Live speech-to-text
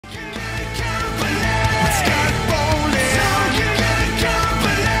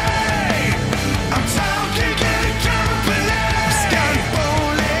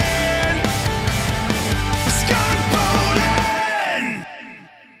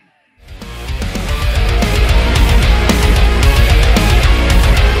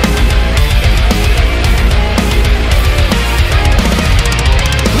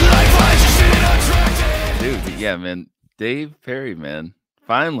Dave Perry, man.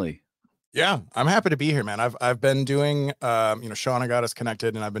 Finally. Yeah, I'm happy to be here, man. I've been doing Shauna got us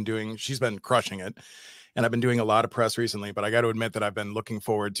connected and she's been crushing it. And I've been doing a lot of press recently, but I got to admit that I've been looking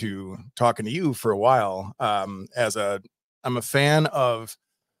forward to talking to you for a while. I'm a fan of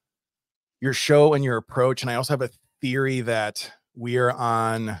your show and your approach, and I also have a theory that we are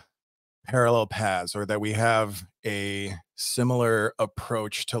on parallel paths, or that we have a similar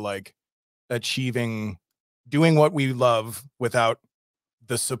approach to like doing what we love without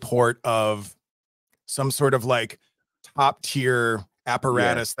the support of some sort of like top tier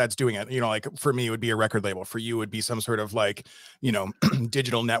apparatus that's doing it. Like for me, it would be a record label. For you, it would be some sort of like,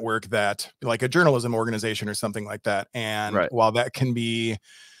 digital network, that like a journalism organization or something like that. And while that can be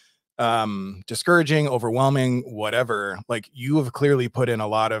discouraging, overwhelming, whatever, like you have clearly put in a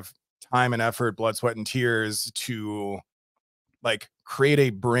lot of time and effort, blood, sweat, and tears to like create a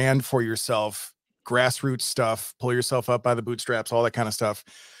brand for yourself, grassroots stuff, pull yourself up by the bootstraps, all that kind of stuff,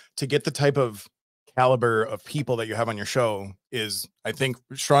 to get the type of caliber of people that you have on your show is, I think,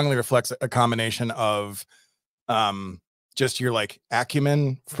 strongly reflects a combination of just your like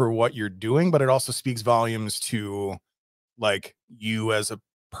acumen for what you're doing, but it also speaks volumes to like you as a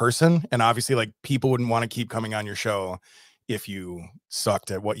person. And obviously like people wouldn't want to keep coming on your show if you sucked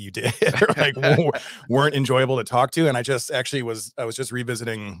at what you did or like weren't enjoyable to talk to. And I was just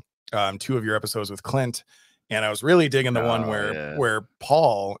revisiting 2 of your episodes with Clint, and I was really digging the one where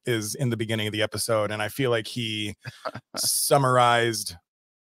Paul is in the beginning of the episode, and I feel like he summarized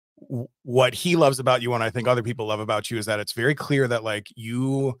what he loves about you and I think other people love about you, is that it's very clear that like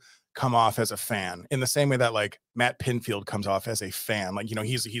you come off as a fan in the same way that like Matt Pinfield comes off as a fan. Like,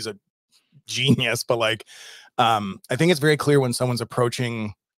 he's a genius, but like I think it's very clear when someone's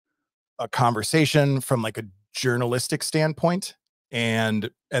approaching a conversation from like a journalistic standpoint, and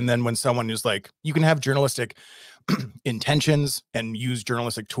then when someone is like, you can have journalistic intentions and use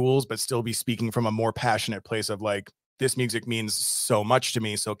journalistic tools but still be speaking from a more passionate place of like, this music means so much to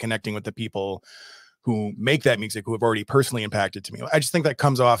me, so connecting with the people who make that music, who have already personally impacted to me. I just think that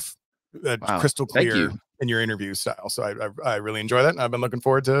comes off crystal clear in your interview style. So I really enjoy that, and I've been looking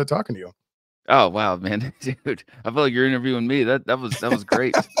forward to talking to you. Oh wow, man. Dude, I feel like you're interviewing me. That was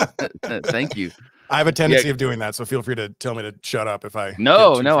great. Thank you. I have a tendency of doing that, so feel free to tell me to shut up if I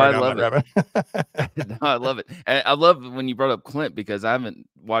no, I love it. No, I love it. And I love when you brought up Clint, because I haven't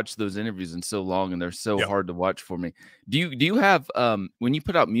watched those interviews in so long, and they're so hard to watch for me. Do you have when you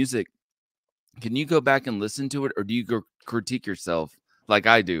put out music, can you go back and listen to it, or do you go critique yourself like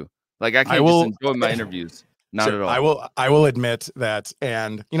I do? Like I can't just enjoy my interviews. Not at all. I will admit that,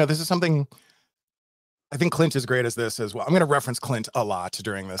 and this is something I think Clint is great as this as well. I'm going to reference Clint a lot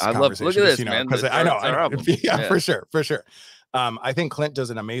during this conversation. Look at this, man. Because I know. Yeah, for sure. I think Clint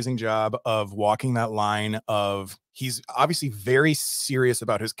does an amazing job of walking that line of, he's obviously very serious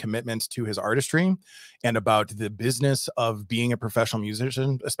about his commitment to his artistry and about the business of being a professional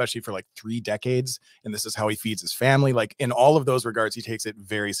musician, especially for like 3 decades. And this is how he feeds his family. Like in all of those regards, he takes it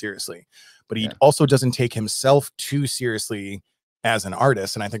very seriously, but he also doesn't take himself too seriously as an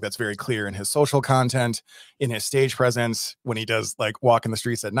artist. And I think that's very clear in his social content, in his stage presence, when he does like walk in the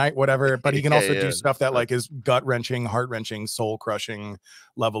streets at night, whatever. But he can also do stuff that like is gut-wrenching, heart-wrenching, soul-crushing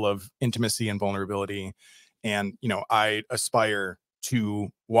level of intimacy and vulnerability. And I aspire to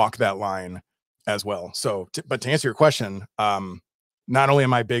walk that line as well. So but to answer your question, not only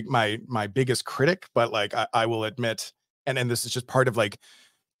am I my biggest critic, but like I will admit, and this is just part of like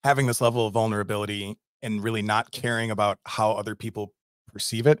having this level of vulnerability and really not caring about how other people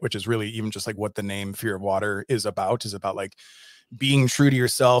perceive it, which is really even just like what the name Fear of Water is about like being true to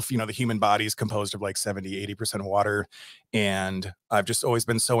yourself. The human body is composed of like 70-80% water. And I've just always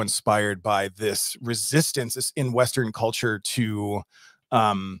been so inspired by this resistance in Western culture to,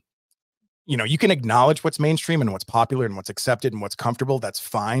 you can acknowledge what's mainstream and what's popular and what's accepted and what's comfortable. That's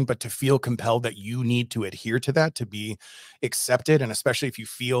fine. But to feel compelled that you need to adhere to that to be accepted, and especially if you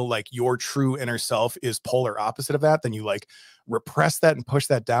feel like your true inner self is polar opposite of that, then you like repress that and push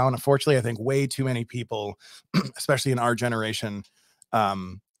that down. Unfortunately, I think way too many people, especially in our generation,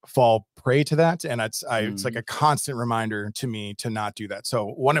 fall prey to that. And it's like a constant reminder to me to not do that. So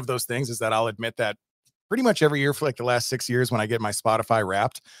one of those things is that I'll admit that pretty much every year for like the last 6 years, when I get my Spotify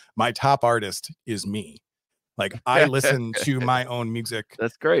Wrapped, my top artist is me. Like I listen to my own music.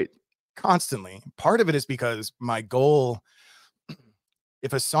 That's great. Constantly. Part of it is because my goal,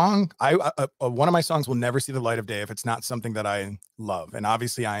 if a song, one of my songs will never see the light of day if it's not something that I love. And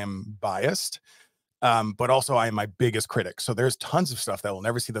obviously I am biased, but also I am my biggest critic. So there's tons of stuff that will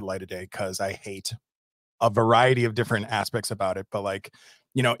never see the light of day because I hate a variety of different aspects about it. But like,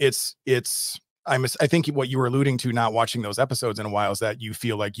 it's I think what you were alluding to, not watching those episodes in a while, is that you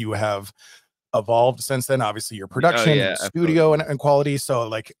feel like you have evolved since then. Obviously your production, your studio and quality. So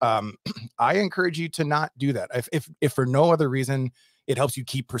like, I encourage you to not do that. If for no other reason, it helps you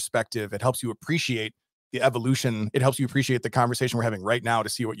keep perspective. It helps you appreciate the evolution. It helps you appreciate the conversation we're having right now to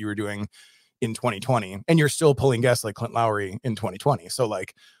see what you were doing in 2020. And you're still pulling guests like Clint Lowry in 2020. So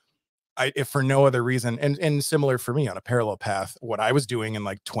like, if for no other reason, and similar for me on a parallel path, what I was doing in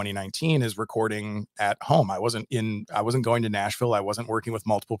like 2019 is recording at home. I wasn't going to Nashville. I wasn't working with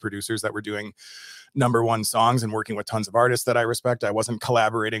multiple producers that were doing #1 songs and working with tons of artists that I respect. I wasn't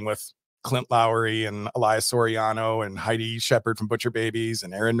collaborating with Clint Lowry and Elias Soriano and Heidi Shepard from Butcher Babies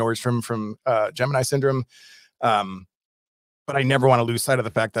and Aaron Nordstrom from Gemini Syndrome. But I never want to lose sight of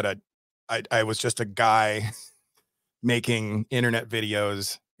the fact that I was just a guy making internet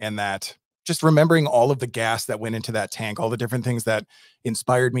videos, and that just remembering all of the gas that went into that tank, all the different things that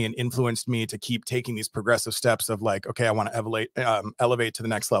inspired me and influenced me to keep taking these progressive steps of like, okay, I want to elevate to the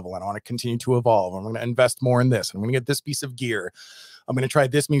next level, and I want to continue to evolve. I'm going to invest more in this. I'm going to get this piece of gear. I'm going to try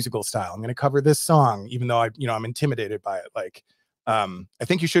this musical style. I'm going to cover this song, even though I'm intimidated by it. Like, I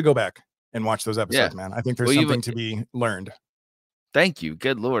think you should go back and watch those episodes, man. I think there's something to be learned. Thank you.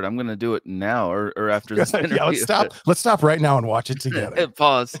 Good Lord. I'm going to do it now or after this interview. Yeah, let's stop right now and watch it together.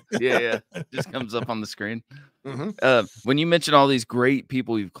 Pause. Yeah. Just comes up on the screen. When you mention all these great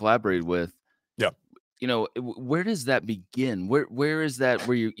people you've collaborated with, where does that begin? Where is that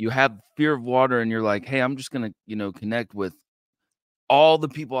where you have Fear of Water and you're like, hey, I'm just going to, connect with all the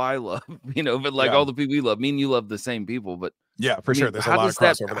people I love, but like all the people you love. I mean, you love the same people, but yeah, for sure. There's a lot of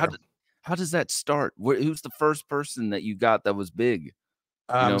crossover there. How does that start? Who's the first person that you got that was big?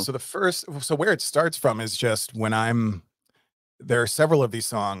 So where it starts from is just there are several of these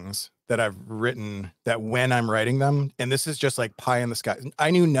songs that I've written that when I'm writing them, and this is just like pie in the sky. I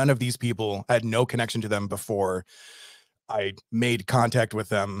knew none of these people. I had no connection to them before I made contact with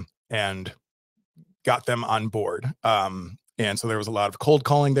them and got them on board. And so there was a lot of cold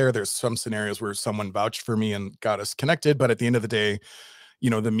calling there. There's some scenarios where someone vouched for me and got us connected. But at the end of the day,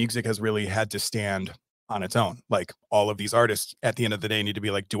 the music has really had to stand on its own. Like all of these artists at the end of the day need to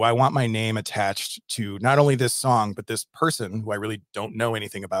be like, do I want my name attached to not only this song, but this person who I really don't know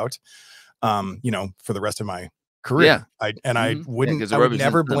anything about, for the rest of my career. I would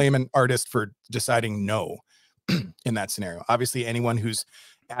never blame an artist for deciding no in that scenario. Obviously anyone who's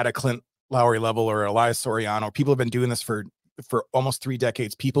at a Clint Lowry level or Elias Soriano, people have been doing this for almost 3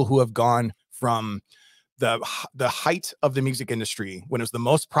 decades. People who have gone from the height of the music industry when it was the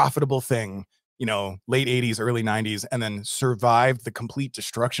most profitable thing, late 80s, early 90s, and then survived the complete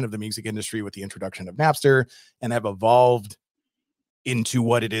destruction of the music industry with the introduction of Napster and have evolved into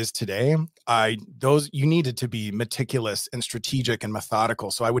what it is today. You needed to be meticulous and strategic and methodical.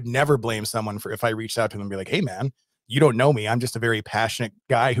 So I would never blame someone for if I reached out to them and be like, hey man, you don't know me. I'm just a very passionate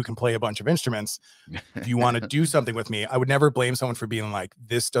guy who can play a bunch of instruments. If you want to do something with me, I would never blame someone for being like,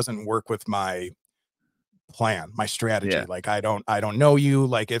 this doesn't work with my plan, my strategy. Like I don't know you.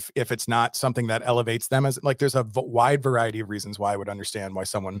 Like if it's not something that elevates them, as like there's a wide variety of reasons why I would understand why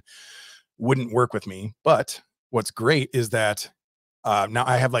someone wouldn't work with me. But what's great is that now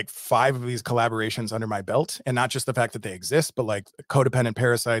I have like 5 of these collaborations under my belt, and not just the fact that they exist, but like Codependent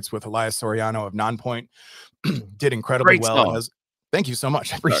Parasites with Elias Soriano of Nonpoint did incredibly well. Thank you so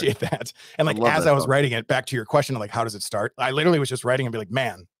much. I appreciate that. And like as I was writing it, back to your question, like how does it start? I literally was just writing and be like,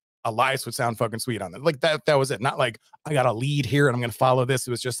 man, Elias would sound fucking sweet on it. Like that was it. Not like I got a lead here and I'm going to follow this. It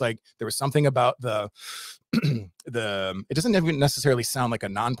was just like, there was something about it doesn't even necessarily sound like a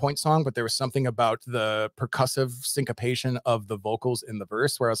Nonpoint song, but there was something about the percussive syncopation of the vocals in the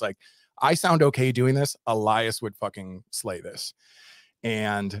verse where I was like, I sound okay doing this. Elias would fucking slay this.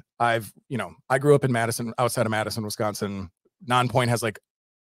 And I grew up in Madison, outside of Madison, Wisconsin. Nonpoint has like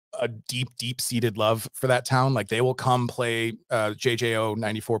a deep seated love for that town. Like they will come play JJO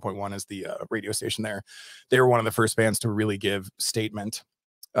 94.1 is the radio station there. They were one of the first bands to really give Statement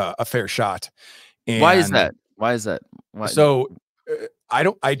a fair shot. And why is that? Why? So I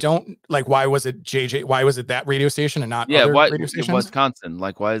don't like, why was it why was it that radio station and not other radio stations? Wisconsin?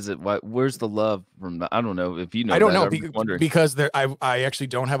 Like, why is it? Where's the love from that? I don't know if you know. I don't know because I actually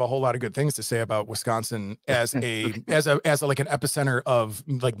don't have a whole lot of good things to say about Wisconsin as like an epicenter of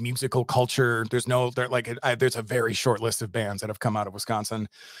like musical culture. There's a very short list of bands that have come out of Wisconsin.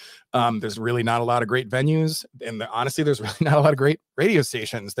 There's really not a lot of great venues, and honestly, there's really not a lot of great radio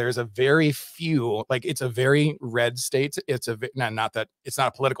stations. There's a very few. Like it's a very red state. It's not that it's not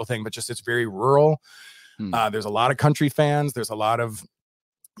a political thing, but just it's very rural. There's a lot of country fans. There's a lot of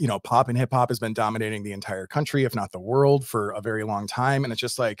pop and hip hop has been dominating the entire country, if not the world, for a very long time. And it's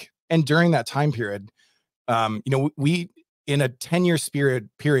just like and during that time period, you know, we in a 10-year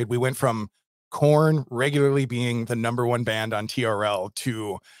period, we went from Korn regularly being the #1 band on TRL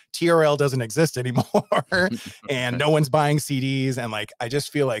to TRL doesn't exist anymore and no one's buying CDs. And like, I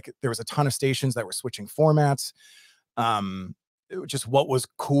just feel like there was a ton of stations that were switching formats. Just what was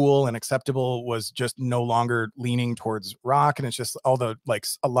cool and acceptable was just no longer leaning towards rock. And it's just all the, like,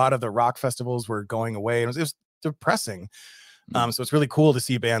 a lot of the rock festivals were going away. It was depressing. So it's really cool to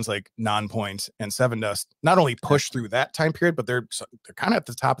see bands like Nonpoint and Sevendust not only push through that time period, but they're kind of at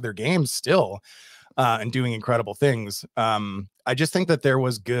the top of their game still, and doing incredible things. I just think that there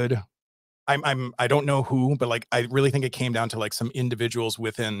was good. I don't know who, but like, I really think it came down to like some individuals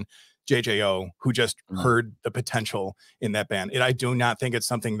within JJO who just heard the potential in that band. And I do not think it's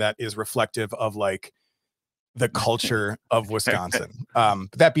something that is reflective of like the culture of Wisconsin.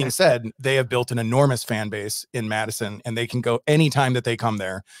 But that being said, they have built an enormous fan base in Madison, and they can go anytime that they come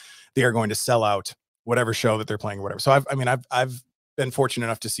there, they are going to sell out whatever show that they're playing or whatever. So I've been fortunate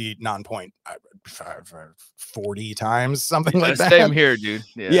enough to see Nonpoint 40 times, something like that. Same here, dude.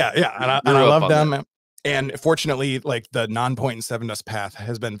 Yeah. And I love them. That. And fortunately, like the Nonpoint and Sevendust path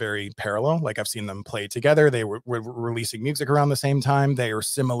has been very parallel. Like I've seen them play together. They were releasing music around the same time. They are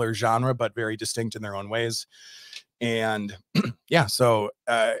similar genre, but very distinct in their own ways. And yeah, so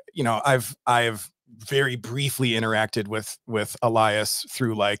you know, I've very briefly interacted with Elias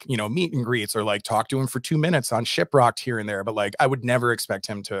through like, you know, meet and greets or like talk to him for 2 minutes on Shiprocked here and there. But like, I would never expect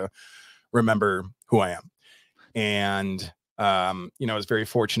him to remember who I am. And you know, I was very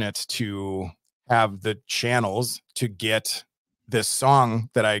fortunate to have the channels to get this song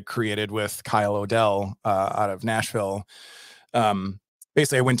that I created with Kyle Odell out of Nashville.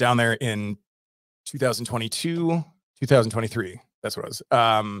 Basically, I went down there in 2022, 2023. That's what it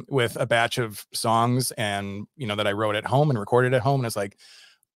was, with a batch of songs, and you know, that I wrote at home and recorded at home. And it's like,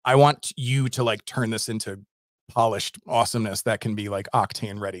 I want you to like turn this into polished awesomeness that can be like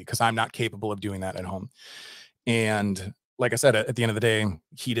octane ready, because I'm not capable of doing that at home. And like I said, at the end of the day,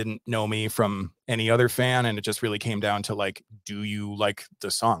 he didn't know me from any other fan. And it just really came down to like, do you like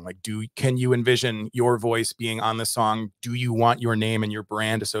the song? Like, can you envision your voice being on the song? Do you want your name and your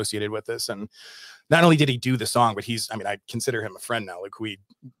brand associated with this? And not only did he do the song, but I consider him a friend now. Like, we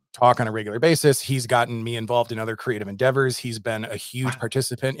talk on a regular basis. He's gotten me involved in other creative endeavors. He's been a huge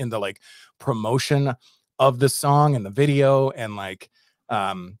participant in the like promotion of the song and the video. And like,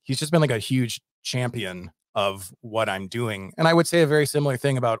 he's just been like a huge champion of what I'm doing. And I would say a very similar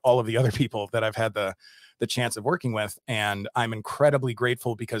thing about all of the other people that I've had the chance of working with. And I'm incredibly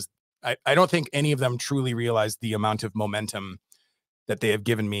grateful, because I don't think any of them truly realize the amount of momentum that they have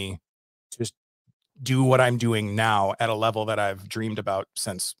given me to just do what I'm doing now at a level that I've dreamed about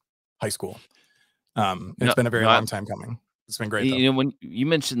since high school. It's been a very long time coming. It's been great. You know, when you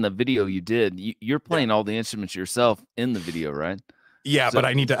mentioned the video you did, you're playing all the instruments yourself in the video, right? Yeah, so, but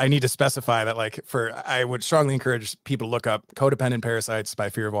I need to specify that, like, I would strongly encourage people to look up Codependent Parasites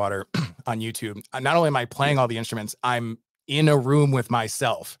by Fear of Water on YouTube. Not only am I playing all the instruments, I'm in a room with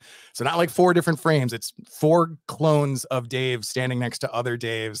myself. So not like 4 different frames, it's 4 clones of Dave standing next to other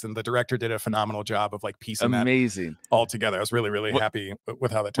Daves. And the director did a phenomenal job of like piecing that all together. I was really, really happy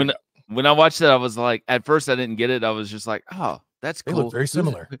with how that turned out. When I watched it, I was like, at first I didn't get it. I was just like, oh, that's cool. They look very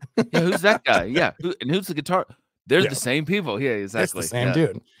similar. Who's that guy? Yeah. Who's the guitar? They're the same people. Yeah, exactly. It's the same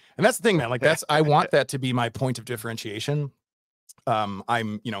dude. And that's the thing, man. Like, I want that to be my point of differentiation.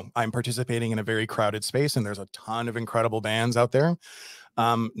 I'm participating in a very crowded space, and there's a ton of incredible bands out there.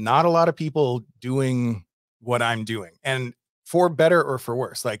 Not a lot of people doing what I'm doing, and for better or for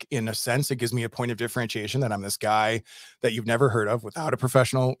worse. Like, in a sense, it gives me a point of differentiation that I'm this guy that you've never heard of without a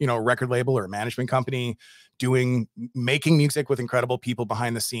professional, record label or management company, making music with incredible people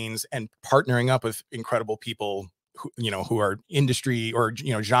behind the scenes and partnering up with incredible people who are industry or,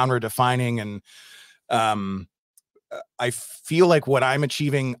 genre defining. And, I feel like what I'm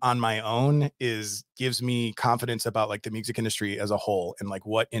achieving on my own gives me confidence about like the music industry as a whole, and like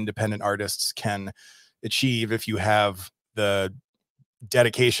what independent artists can achieve if you have the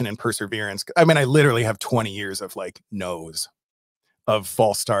dedication and perseverance. I mean, I literally have 20 years of like no's, of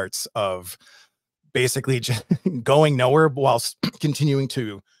false starts, of basically just going nowhere whilst continuing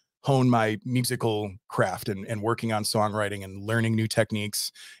to hone my musical craft and working on songwriting and learning new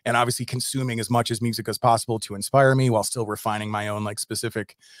techniques, and obviously consuming as much as music as possible to inspire me while still refining my own like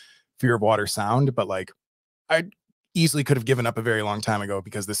specific Fear of Water sound. But like, I easily could have given up a very long time ago,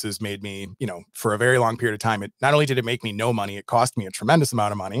 because this has made me, for a very long period of time. Not only did it make me no money, it cost me a tremendous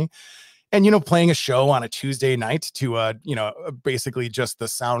amount of money. And, you know, playing a show on a Tuesday night to, you know, basically just the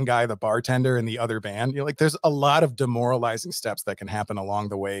sound guy, the bartender, and the other band, you know, like there's a lot of demoralizing steps that can happen along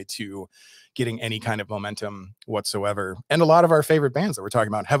the way to getting any kind of momentum whatsoever. And a lot of our favorite bands that we're talking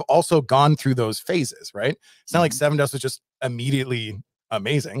about have also gone through those phases, right? It's not like Sevendust was just immediately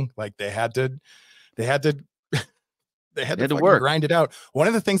amazing. Like they had to fucking work. grind it out. One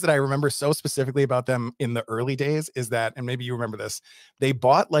of the things that I remember so specifically about them in the early days is that, and maybe you remember this, they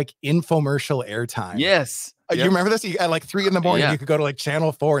bought like infomercial airtime. Yes. You remember this? At like 3 in the morning, Yeah. you could go to like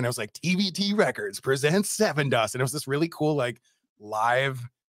Channel 4 and it was like TVT Records presents Sevendust. And it was this really cool, like live.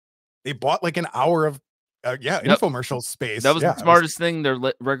 They bought like an hour of infomercial space. That was the smartest thing their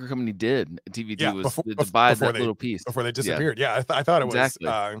record company did. TVT was to buy that little piece before they disappeared. Yeah, I thought it was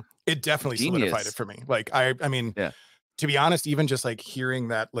it definitely solidified it for me. Like I mean, to be honest, even just like hearing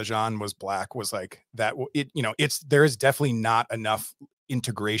that Lajon was black was like that. It, you know, there is definitely not enough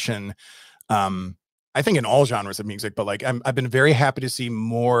integration. I think in all genres of music, but like I've been very happy to see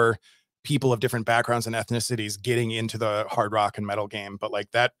more people of different backgrounds and ethnicities getting into the hard rock and metal game. But like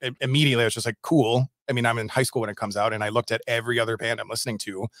that immediately I was just like, cool. I mean, I'm in high school when it comes out and I looked at every other band I'm listening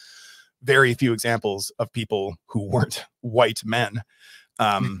to, very few examples of people who weren't white men.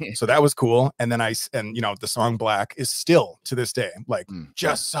 So that was cool. And then you know, the song Black is still to this day, like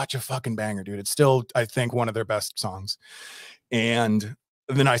just such a fucking banger, dude. It's still, I think, one of their best songs. And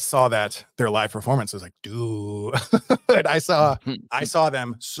then I saw that their live performance was like, dude, and I saw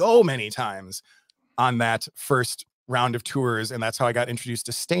them so many times on that first round of tours. And that's how I got introduced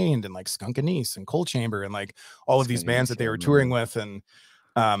to Stained and like Skunk Anise and Cold Chamber and like all of these bands that they were touring with. And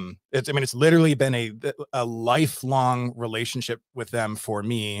it's literally been a lifelong relationship with them for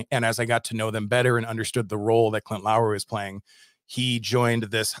me. And as I got to know them better and understood the role that Clint Lowery was playing, he joined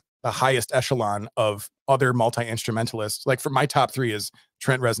the highest echelon of other multi-instrumentalists. Like for my top 3 is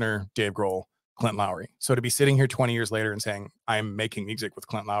Trent Reznor, Dave Grohl, Clint Lowery. So to be sitting here 20 years later and saying I'm making music with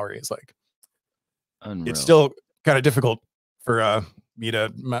Clint Lowery is like, unreal. It's still kind of difficult for me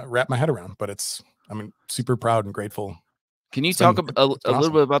to wrap my head around, but I'm super proud and grateful. Can you talk a little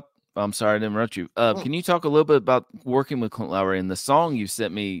bit about, I'm sorry to interrupt you. Can you talk a little bit about working with Clint Lowery and the song you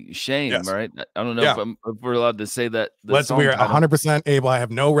sent me, Shame, right? I don't know if we're allowed to say that. We are 100% able. I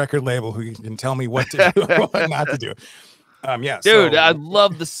have no record label who can tell me what to do, what not to do. Dude, I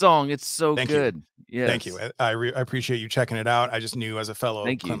love the song. It's so good. Yeah, thank you. I appreciate you checking it out. I just knew as a fellow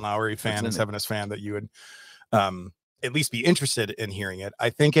Clint Lowery fan and Sevendust fan that you would at least be interested in hearing it. I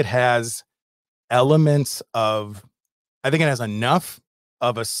think it has elements of, I think it has enough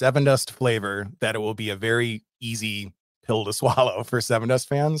of a Sevendust flavor that it will be a very easy pill to swallow for Sevendust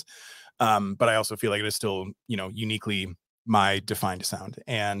fans. But I also feel like it is still, you know, uniquely my defined sound.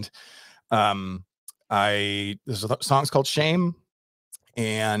 And there's a song's called Shame.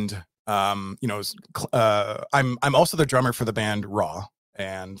 And you know, I'm also the drummer for the band Raw.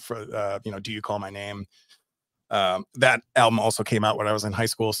 And for you know, Do You Call My Name? That album also came out when I was in high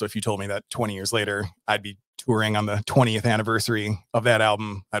school. So if you told me that 20 years later I'd be touring on the 20th anniversary of that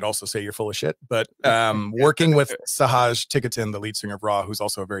album, I'd also say you're full of shit. But working with Sahaj Tikatin, the lead singer of Raw, who's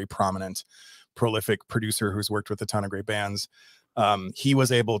also a very prominent, prolific producer who's worked with a ton of great bands, he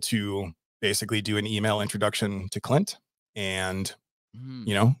was able to basically do an email introduction to Clint. And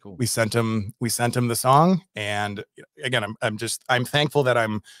you know, cool. we sent him the song. And again, I'm thankful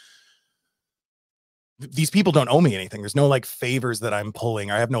that these people don't owe me anything. There's no like favors that I'm pulling.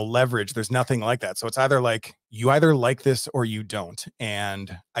 I have no leverage. There's nothing like that. So it's either like you either like this or you don't.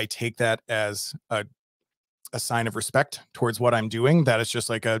 And I take that as a sign of respect towards what I'm doing. That it's just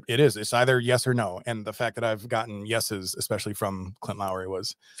like it's either yes or no. And the fact that I've gotten yeses, especially from Clint Lowery,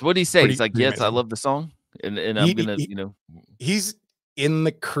 was. So what did he say? He's like, yes, amazing. I love the song. And I'm gonna, you know, he's in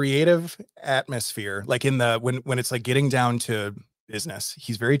the creative atmosphere, like in the when it's like getting down to business,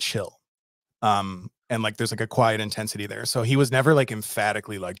 he's very chill. And like there's like a quiet intensity there. So he was never like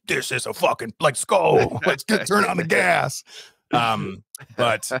emphatically like, this is a fucking, let's go, let's turn on the gas.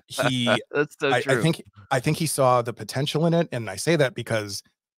 But he that's so true. I think he saw the potential in it. And I say that because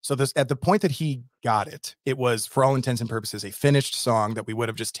at the point that he got it, it was for all intents and purposes a finished song that we would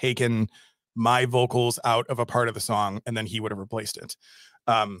have just taken my vocals out of a part of the song and then he would have replaced it.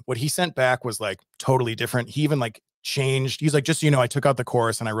 What he sent back was like totally different. He even like changed. He's like, just, you know, I took out the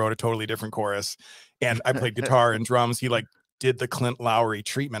chorus and I wrote a totally different chorus and I played guitar and drums. He like did the Clint Lowery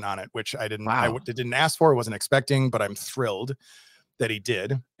treatment on it, which I didn't ask for, wasn't expecting, but I'm thrilled that he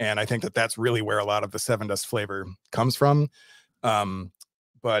did. And I think that that's really where a lot of the Sevendust flavor comes from.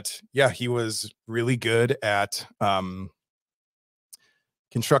 But yeah, he was really good at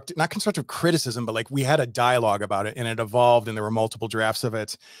not constructive criticism, but like we had a dialogue about it and it evolved and there were multiple drafts of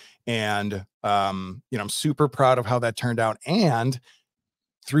it. And, you know, I'm super proud of how that turned out. And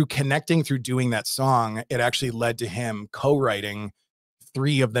through connecting, through doing that song, it actually led to him co-writing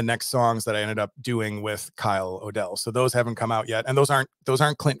 3 of the next songs that I ended up doing with Kyle Odell. So those haven't come out yet. And those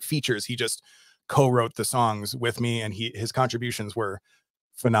aren't Clint features. He just co-wrote the songs with me and his contributions were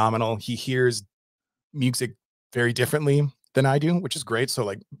phenomenal. He hears music very differently than I do, which is great. So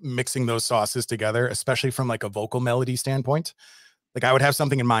like mixing those sauces together, especially from like a vocal melody standpoint, like I would have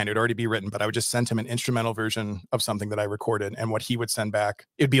something in mind, it would already be written, but I would just send him an instrumental version of something that I recorded, and what he would send back,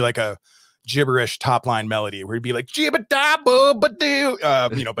 it'd be like a gibberish top line melody where he'd be like, you know,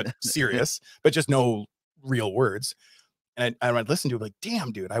 but serious, but just no real words. And I would listen to it like,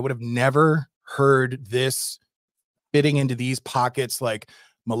 damn, dude, I would have never heard this fitting into these pockets, like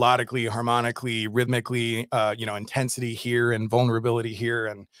melodically, harmonically, rhythmically, you know, intensity here and vulnerability here.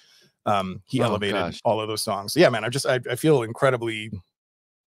 And he elevated all of those songs. So yeah, man, I feel incredibly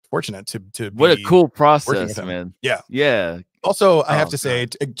fortunate to what a cool process, man. Yeah. Also, I have to say,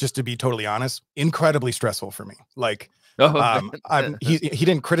 just to be totally honest, incredibly stressful for me. Like, he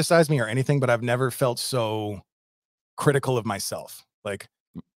didn't criticize me or anything, but I've never felt so critical of myself. Like,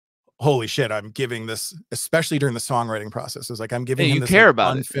 holy shit, I'm giving this, especially during the songwriting process, is like I'm giving him this care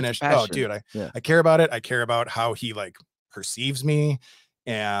about unfinished. Oh, dude, I care about it. I care about how he like perceives me.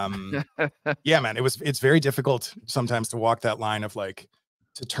 Yeah, man, it's very difficult sometimes to walk that line of like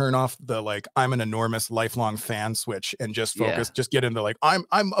to turn off the like I'm an enormous lifelong fan switch and just focus, just get into like I'm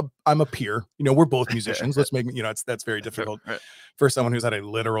a peer. You know, we're both musicians. Let's make, you know, that's very difficult for someone who's had a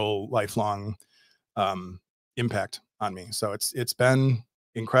literal lifelong impact on me. So it's been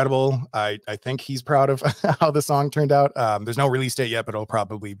incredible. I think he's proud of how the song turned out. There's no release date yet, but it'll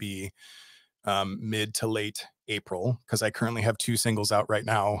probably be mid to late April, because I currently have 2 singles out right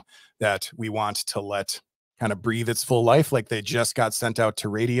now that we want to let kind of breathe its full life. Like they just got sent out to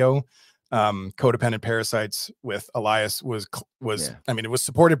radio. Codependent Parasites with Elias was I mean, it was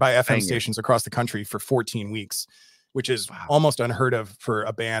supported by FM stations across the country for 14 weeks, which is almost unheard of for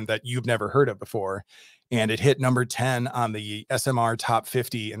a band that you've never heard of before. And it hit number 10 on the SMR top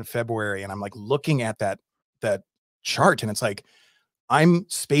 50 in February. And I'm like looking at that chart and it's like, I'm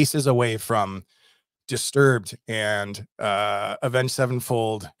spaces away from Disturbed and Avenged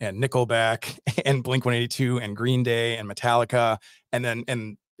Sevenfold and Nickelback and Blink-182 and Green Day and Metallica, and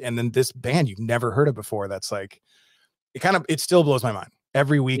then this band you've never heard of before. That's like, it still blows my mind.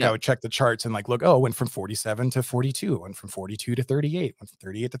 Every week I would check the charts and like look, oh, it went from 47 to 42, went from 42 to 38, went from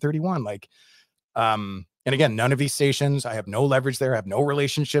 38 to 31. Like, and again, none of these stations, I have no leverage there. I have no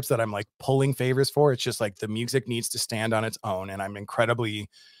relationships that I'm like pulling favors for. It's just like the music needs to stand on its own, and I'm incredibly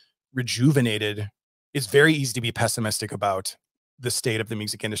rejuvenated. It's very easy to be pessimistic about the state of the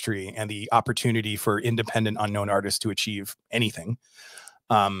music industry and the opportunity for independent unknown artists to achieve anything.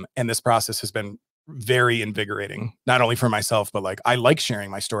 And this process has been very invigorating, not only for myself, but like, I like sharing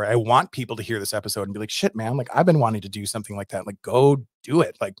my story. I want people to hear this episode and be like, shit, man, like I've been wanting to do something like that. Like, go do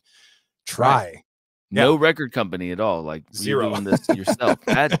it. Like, try. Right. No record company at all. Like zero. You're doing this yourself.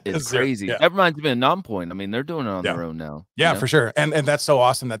 That is crazy. That reminds me of Non-Point. I mean, they're doing it on their own now. Yeah, you know? For sure. And that's so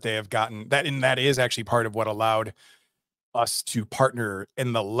awesome that they have gotten that. And that is actually part of what allowed us to partner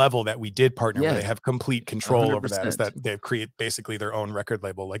in the level that we did partner, where they have complete control 100%. Over that, is that they've created basically their own record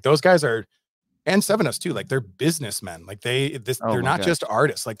label. Like those guys are, and Seven Us too, like they're businessmen. Like they're not just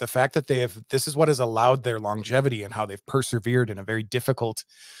artists. Like the fact that this is what has allowed their longevity and how they've persevered in a very difficult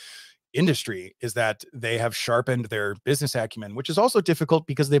industry, is that they have sharpened their business acumen, which is also difficult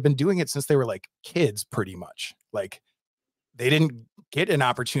because they've been doing it since they were like kids, pretty much. Like they didn't get an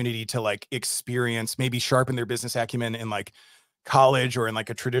opportunity to like experience, maybe sharpen their business acumen in like college or in like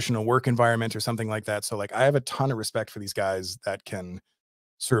a traditional work environment or something like that. So like I have a ton of respect for these guys that can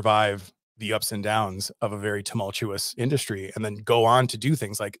survive the ups and downs of a very tumultuous industry and then go on to do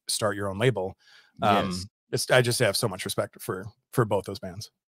things like start your own label. I just have so much respect for both those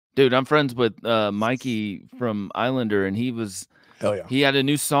bands. Dude, I'm friends with Mikey from Islander, and he was he had a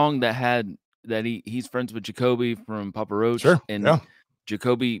new song he's friends with Jacoby from Papa Roach. And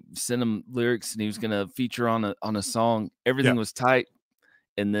Jacoby sent him lyrics and he was gonna feature on a song. Everything was tight,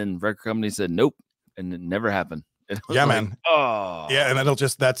 and then record company said nope, and it never happened. Yeah, like, man. Oh, yeah, and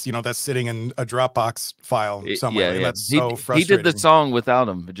that's sitting in a Dropbox file somewhere. And that's so frustrating. He did the song without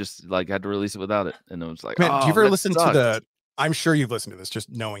him, but just like had to release it without it, and it was like, man, do you ever listen to the? I'm sure you've listened to this,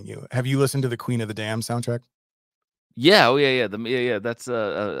 just knowing you. Have you listened to the Queen of the Damned soundtrack? Yeah, that's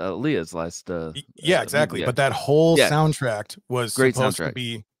Leah's last. Exactly. But that whole soundtrack was supposed to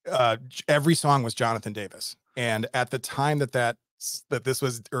be. Every song was Jonathan Davis, and at the time that that this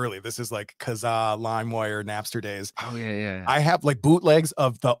was early. This is like Kazaa, LimeWire, Napster days. Oh yeah. I have like bootlegs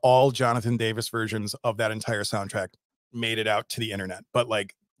of the all Jonathan Davis versions of that entire soundtrack made it out to the internet, but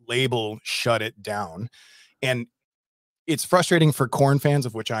like label shut it down. And it's frustrating for Korn fans,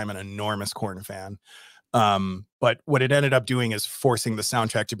 of which I'm an enormous Korn fan. But what it ended up doing is forcing the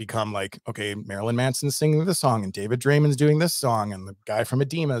soundtrack to become like, okay, Marilyn Manson's singing this song and David Draymond's doing this song and the guy from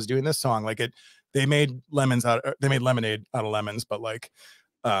Edema is doing this song. Like they made lemonade out of lemons, but like,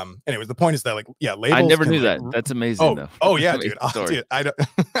 anyways, the point is that like, yeah, labels. I never knew that. That's amazing though. Oh yeah, dude. Dude.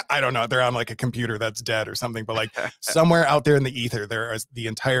 I don't know. They're on like a computer that's dead or something, but like somewhere out there in the ether, there is the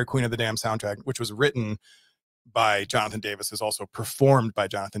entire Queen of the Damned soundtrack, which was written by Jonathan Davis, is also performed by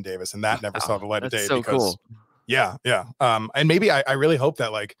Jonathan Davis, and that never saw the light of day. So because cool. Yeah. And maybe I really hope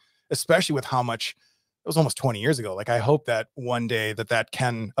that, like, especially with how much it was almost 20 years ago, like I hope that one day that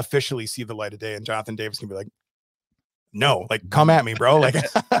can officially see the light of day and Jonathan Davis can be like, no, like come at me, bro. Like,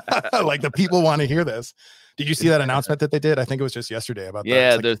 like the people want to hear this. Did you see that announcement that they did? I think it was just yesterday about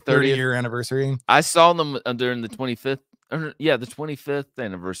their 30th year anniversary. I saw them during the 25th. The 25th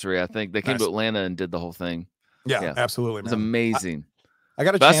anniversary. I think they came to Atlanta and did the whole thing. Yeah, absolutely. It was amazing. I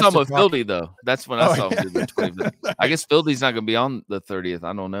got a chance. I saw him with Philby though. That's when I saw him do the 25th. I guess Philby's not going to be on the 30th.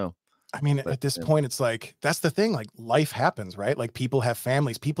 I don't know. I mean, at this point, it's like, that's the thing. Like life happens, right? Like people have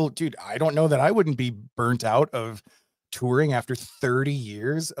families. Dude, I don't know that I wouldn't be burnt out of touring after 30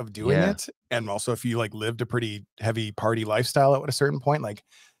 years of doing it. And also if you like lived a pretty heavy party lifestyle at a certain point, like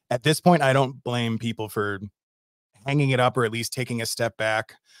at this point, I don't blame people for hanging it up or at least taking a step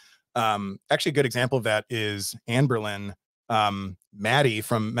back. Actually a good example of that is Anberlin. Maddie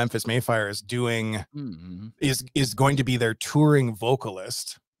from Memphis Mayfire is doing is going to be their touring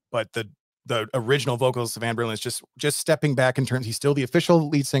vocalist, but the original vocalist of Anberlin is just stepping back in terms. He's still the official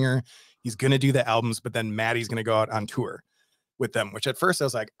lead singer. He's going to do the albums, but then Maddie's going to go out on tour with them, which at first I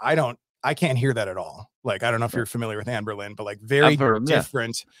was like, I can't hear that at all. Like, I don't know if you're familiar with Anberlin, but like very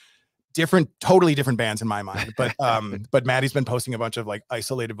different, totally different bands in my mind. But, but Maddie's been posting a bunch of like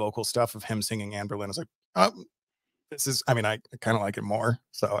isolated vocal stuff of him singing Anberlin. I was like, this is, I mean, I kind of like it more.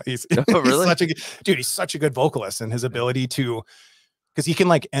 So he's, really? He's such a good vocalist, and his ability to, because he can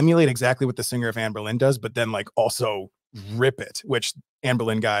like emulate exactly what the singer of Anberlin does, but then like also rip it, which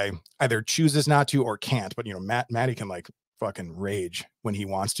Anberlin guy either chooses not to or can't. But you know, Maddie can like fucking rage when he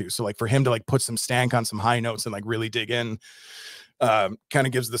wants to. So like for him to like put some stank on some high notes and like really dig in, kind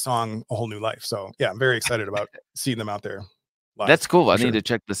of gives the song a whole new life. So yeah, I'm very excited about seeing them out there live. That's cool. I need to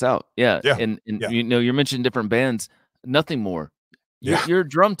check this out. Yeah. And you know, you're mentioning different bands. Nothing More. You're a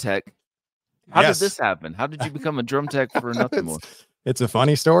drum tech. How did this happen? How did you become a drum tech for Nothing More? It's a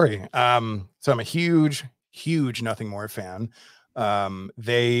funny story. So I'm a huge Nothing More fan.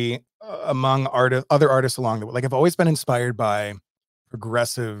 They among other artists along the way, like I've always been inspired by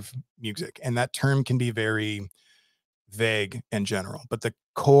progressive music, and that term can be very vague and general, but the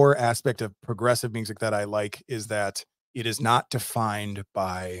core aspect of progressive music that I like is that it is not defined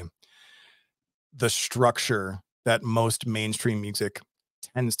by the structure that most mainstream music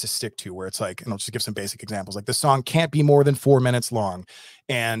tends to stick to, where it's like, and I'll just give some basic examples, like the song can't be more than 4 minutes long,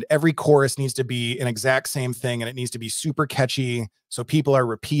 and every chorus needs to be an exact same thing, and it needs to be super catchy so people are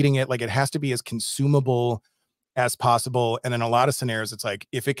repeating it. Like it has to be as consumable as possible. And in a lot of scenarios, it's like,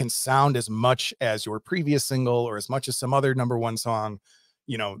 if it can sound as much as your previous single or as much as some other #1 song,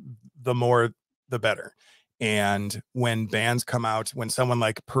 you know, the more the better. And when bands come out, when someone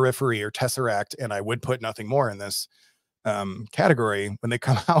like Periphery or Tesseract, and I would put Nothing More in this category, when they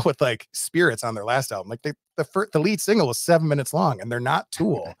come out with like Spirits on their last album, like the lead single was 7 minutes long, and they're not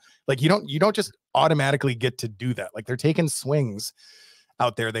Tool. Like you don't just automatically get to do that. Like they're taking swings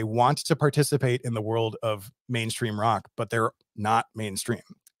out there. They want to participate in the world of mainstream rock, but they're not mainstream.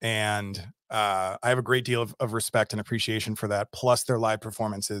 And I have a great deal of respect and appreciation for that. Plus their live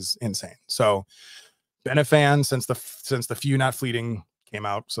performance is insane. So been a fan since the Few Not Fleeting came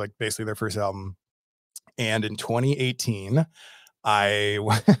out. So like basically their first album. And in 2018, I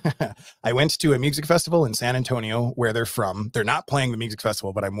went to a music festival in San Antonio, where they're from. They're not playing the music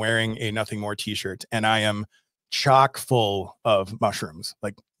festival, but I'm wearing a Nothing More t-shirt, and I am chock full of mushrooms,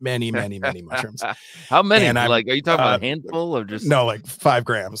 like many mushrooms. How many? And like, are you talking about a handful or just? No, like 5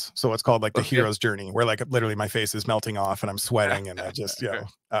 grams. So it's called like the hero's journey, where like literally my face is melting off and I'm sweating, and I just, you know,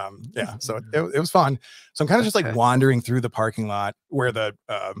 yeah. So it was fun. So I'm kind of just like wandering through the parking lot where the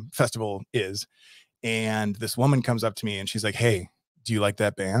festival is. And this woman comes up to me and she's like, "Hey, do you like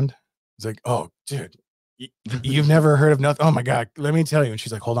that band?" It's like, "Oh, dude, you've never heard of Nothing? Oh my God, let me tell you." And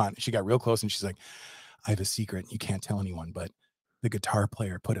she's like, "Hold on." She got real close and she's like, "I have a secret. You can't tell anyone, but the guitar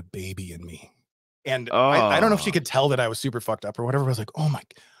player put a baby in me." And I don't know if she could tell that I was super fucked up or whatever. I was like, oh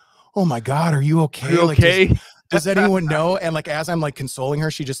my God, are you okay? Are you okay? Like, does anyone know? And like, as I'm like consoling her,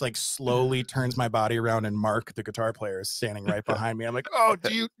 she just like slowly turns my body around, and Mark, the guitar player, is standing right behind me. I'm like, oh,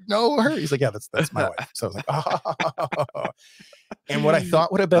 do you know her? He's like, yeah, that's my wife. So I was like, oh. And what I thought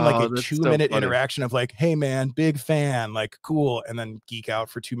would have been like a 2-minute interaction of like, hey man, big fan, like cool. And then geek out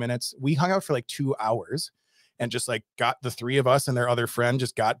for 2 minutes. We hung out for like 2 hours and just like got the 3 of us and their other friend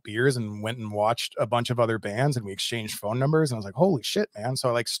just got beers and went and watched a bunch of other bands, and we exchanged phone numbers. And I was like, holy shit, man. So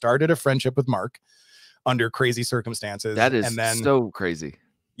I like started a friendship with Mark under crazy circumstances. That is and then, so crazy.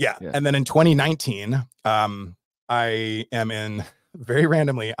 Yeah. And then in 2019, I am in, very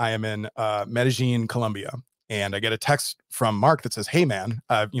randomly, I am in Medellin, Colombia. And I get a text from Mark that says, hey man,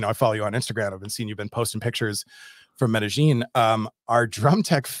 you know, I follow you on Instagram. I've been seeing you've been posting pictures from Medellin. Our drum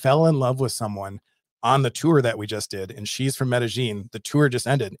tech fell in love with someone on the tour that we just did, and she's from Medellin. The tour just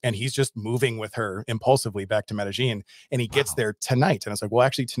ended, and he's just moving with her impulsively back to Medellin, and he gets there tonight. And I was like, well,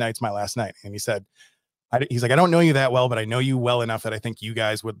 actually tonight's my last night. And he said, he's like, I don't know you that well, but I know you well enough that I think you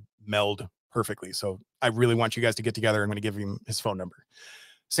guys would meld perfectly. So I really want you guys to get together. I'm going to give him his phone number.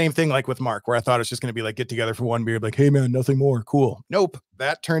 Same thing like with Mark, where I thought it was just going to be like get together for 1 beer, like, hey man, nothing more. Cool. Nope.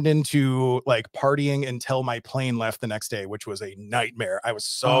 That turned into like partying until my plane left the next day, which was a nightmare. I was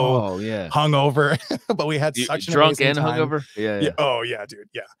so hungover, but we had such an drunk and time. hungover. Yeah. Oh yeah, dude.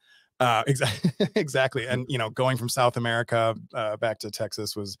 Yeah. Exactly. And you know, going from South America back to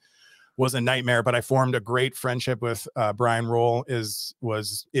Texas was a nightmare, but I formed a great friendship with Brian Roll is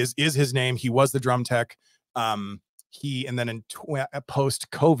his name. He was the drum tech. And then in post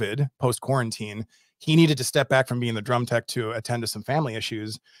quarantine, he needed to step back from being the drum tech to attend to some family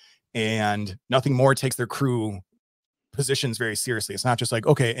issues, and Nothing More takes their crew positions very seriously. It's not just like,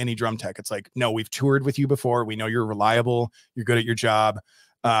 okay, any drum tech. It's like, no, we've toured with you before. We know you're reliable. You're good at your job.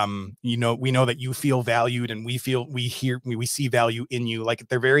 You know, we know that you feel valued, and we see value in you. Like,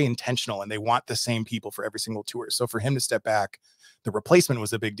 they're very intentional, and they want the same people for every single tour. So for him to step back, the replacement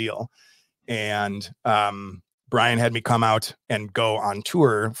was a big deal. And Brian had me come out and go on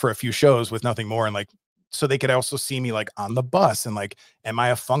tour for a few shows with Nothing More, and like, so they could also see me like on the bus, and like, am I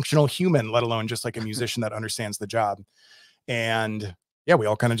a functional human, let alone just like a musician that understands the job? And yeah, we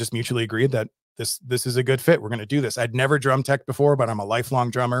all kind of just mutually agreed that this is a good fit. We're going to do this. I'd never drum tech before, but I'm a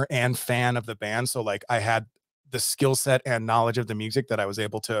lifelong drummer and fan of the band. So like, I had the skill set and knowledge of the music that I was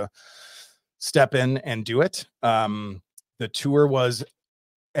able to step in and do it. The tour was,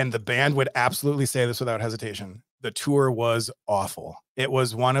 and the band would absolutely say this without hesitation, the tour was awful. It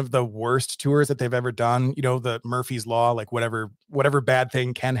was one of the worst tours that they've ever done. You know, the Murphy's Law, like whatever bad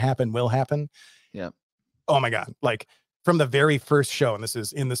thing can happen will happen. Yeah. Oh my God. Like, from the very first show, and this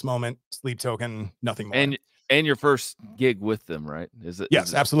is In This Moment, Sleep Token, Nothing More. And your first gig with them, right? Is it?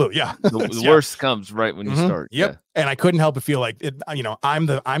 Yes, absolutely. Yeah. The worst comes right when you start. Yep. Yeah. And I couldn't help but feel like it, you know, I'm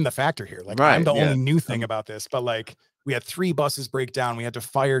the factor here. Like, I'm the only new thing about this, but like, we had 3 buses break down. We had to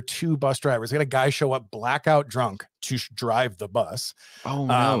fire 2 bus drivers. We had a guy show up blackout drunk to drive the bus. Oh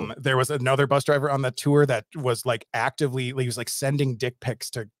no. There was another bus driver on the tour that was like actively, he was like sending dick pics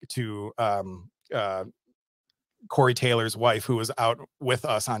to Corey Taylor's wife, who was out with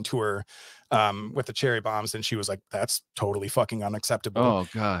us on tour with the Cherry Bombs, and she was like, that's totally fucking unacceptable. Oh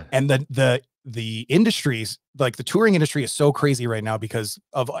God. And the industries, like the touring industry, is so crazy right now because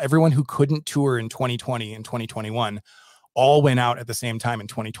of everyone who couldn't tour in 2020 and 2021 all went out at the same time in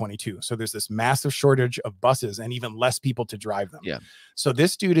 2022. So there's this massive shortage of buses and even less people to drive them. Yeah. So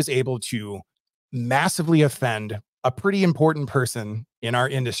this dude is able to massively offend a pretty important person in our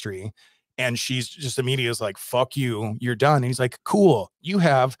industry. And she's just immediately was like, fuck you, you're done. And he's like, cool, you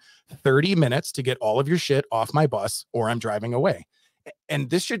have 30 minutes to get all of your shit off my bus or I'm driving away. And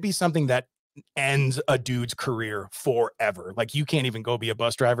this should be something that ends a dude's career forever. Like, you can't even go be a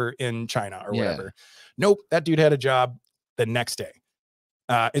bus driver in China or whatever. Nope. That dude had a job the next day.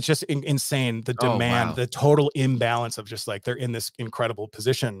 It's just insane. The demand, the total imbalance of just like, they're in this incredible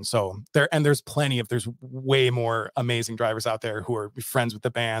position. So there's way more amazing drivers out there who are friends with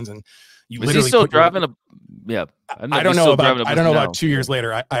the bands. And you literally still driving I don't know about 2 years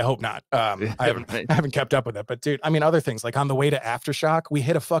later. I hope not. I haven't kept up with it, but dude, I mean, other things like on the way to Aftershock, we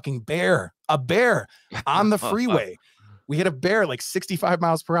hit a fucking bear on the freeway. We hit a bear like 65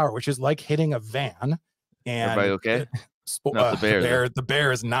 miles per hour, which is like hitting a van. And everybody okay? The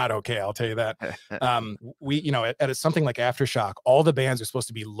bear is not okay. I'll tell you that. We, you know, at something like Aftershock, all the bands are supposed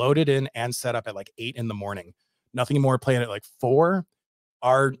to be loaded in and set up at like 8 in the morning. Nothing More playing at like 4.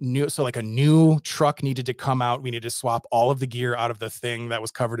 our new, so like a new truck needed to come out. We needed to swap all of the gear out of the thing that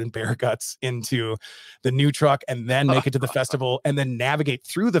was covered in bear guts into the new truck, and then make it to the festival, and then navigate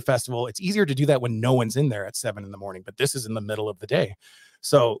through the festival. It's easier to do that when no one's in there at 7 a.m, but this is in the middle of the day.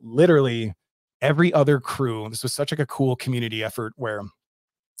 So literally every other crew, this was such like a cool community effort where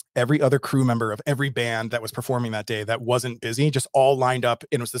every other crew member of every band that was performing that day that wasn't busy just all lined up,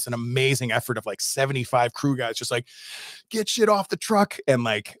 and it was an amazing effort of like 75 crew guys just like, get shit off the truck. And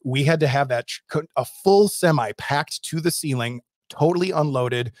like we had to have that a full semi packed to the ceiling, totally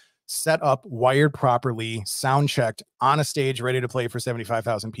unloaded, set up, wired properly, sound checked, on a stage ready to play for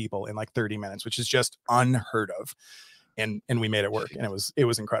 75,000 people in like 30 minutes, which is just unheard of. And we made it work, and it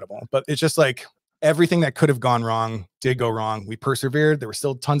was incredible. But it's just like everything that could have gone wrong did go wrong. We persevered. There were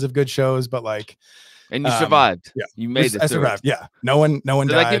still tons of good shows, but like, and you survived. Yeah, you made it. I survived. Yeah, no one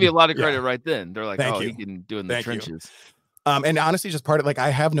died. I give you a lot of credit right then. They're like, Thank oh, you. he can do it in the trenches. And honestly, just part of like, I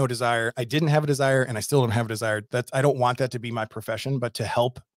have no desire. I didn't have a desire, and I still don't have a desire. I don't want that to be my profession, but to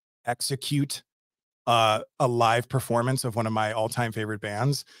help execute a live performance of one of my all-time favorite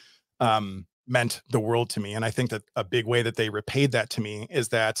bands meant the world to me. And I think that a big way that they repaid that to me is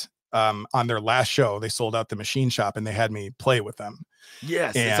that on their last show, they sold out the Machine Shop, and they had me play with them.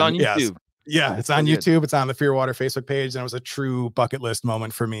 Yes, and it's on YouTube. Yeah, it's on YouTube. It's on the Fear Water Facebook page, and it was a true bucket list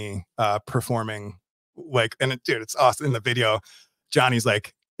moment for me performing. Like, and dude, it's awesome. In the video, Johnny's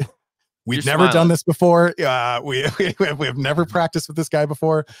like, we've never done this before. We have never practiced with this guy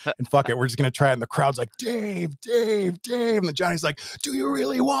before, and fuck it, we're just gonna try it. And the crowd's like, Dave, and then Johnny's like, do you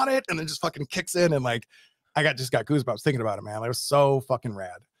really want it? And then just fucking kicks in, and like, I just got goosebumps thinking about it, man. It was so fucking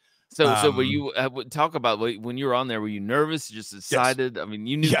rad. So were you talk about when you were on there? Were you nervous? Just excited? Yes. I mean,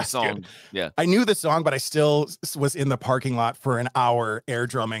 you knew the song. Dude. Yeah, I knew the song, but I still was in the parking lot for an hour air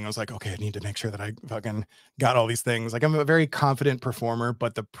drumming. I was like, okay, I need to make sure that I fucking got all these things. Like, I'm a very confident performer,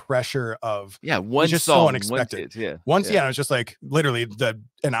 but the pressure of one just song, so unexpected. Once it was just like literally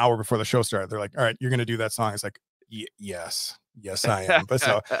an hour before the show started. They're like, all right, you're gonna do that song. It's like, yes, I am. But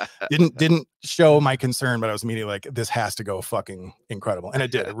so didn't show my concern, but I was immediately like, this has to go fucking incredible. And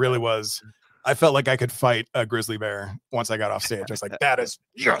it did. It really was. I felt like I could fight a grizzly bear once I got off stage. I was like, that is,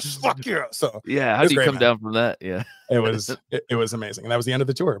 yes, fuck yeah. So yeah, how do you come down from that? Yeah, it was amazing. And that was the end of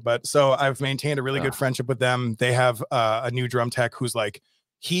the tour. But so I've maintained a really good friendship with them. They have a new drum tech who's like,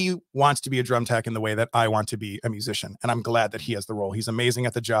 he wants to be a drum tech in the way that I want to be a musician. And I'm glad that he has the role. He's amazing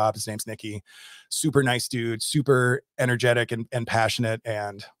at the job. His name's Nicky. Super nice dude, super energetic and passionate.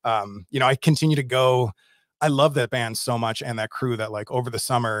 And, I continue to go. I love that band so much, and that crew, that like over the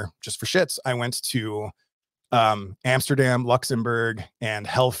summer, just for shits, I went to Amsterdam, Luxembourg, and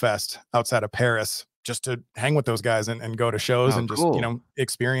Hellfest outside of Paris just to hang with those guys and go to shows and just,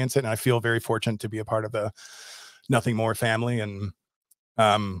 experience it. And I feel very fortunate to be a part of the Nothing More family. And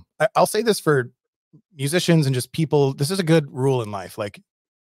I'll say this for musicians and just people, this is a good rule in life. Like,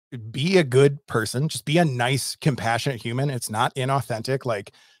 be a good person, just be a nice, compassionate human. It's not inauthentic.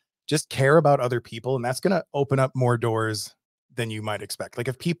 Like, just care about other people, and that's going to open up more doors than you might expect. Like,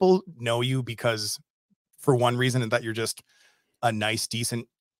 if people know you because for one reason and that you're just a nice, decent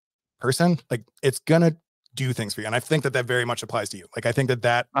person, like, it's going to do things for you. And I think that very much applies to you. Like, I think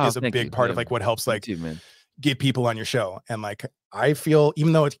that is a big part of like what helps like get people on your show. And like, I feel,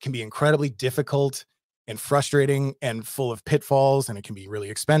 even though it can be incredibly difficult and frustrating and full of pitfalls, and it can be really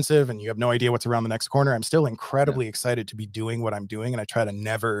expensive and you have no idea what's around the next corner, I'm still incredibly excited to be doing what I'm doing. And I try to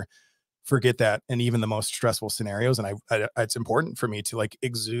never forget that in even the most stressful scenarios. And it's important for me to like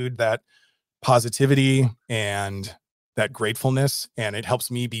exude that positivity and that gratefulness. And it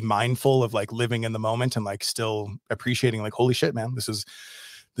helps me be mindful of like living in the moment and like still appreciating like, holy shit, man, this is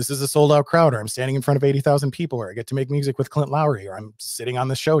a sold out crowd, or I'm standing in front of 80,000 people, or I get to make music with Clint Lowry, or I'm sitting on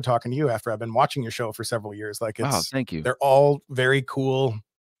this show talking to you after I've been watching your show for several years. Like, it's, thank you. They're all very cool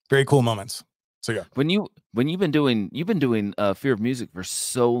moments. So yeah. When you've been doing Fear of Music for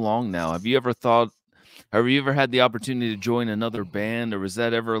so long now, have you ever had the opportunity to join another band, or was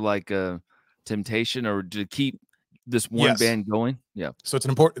that ever like a temptation, or to keep this one band going? Yeah. So it's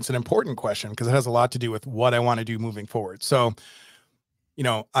an important question, because it has a lot to do with what I want to do moving forward. So,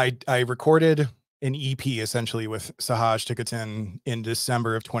 I recorded an EP essentially with Sahaj Tikatin in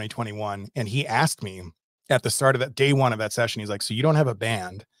December of 2021. And he asked me at the start of that day one of that session, he's like, so you don't have a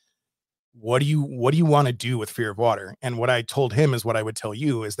band. What do you want to do with Fear of Water? And what I told him is what I would tell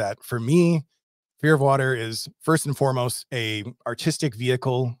you, is that for me, Fear of Water is first and foremost a artistic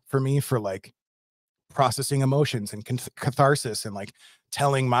vehicle for me for like processing emotions and catharsis, and like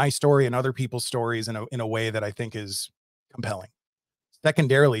telling my story and other people's stories in a way that I think is compelling.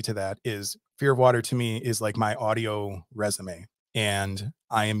 Secondarily to that is Fear of Water to me is like my audio resume. And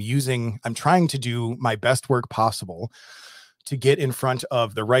I'm trying to do my best work possible to get in front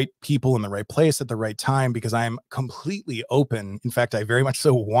of the right people in the right place at the right time, because I'm completely open. In fact, I very much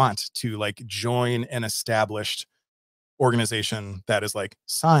so want to like join an established organization that is like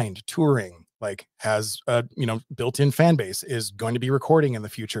signed, touring, like has a, you know, built-in fan base, is going to be recording in the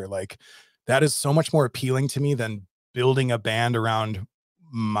future. Like that is so much more appealing to me than building a band around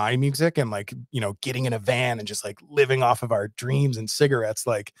my music and like, you know, getting in a van and just like living off of our dreams and cigarettes.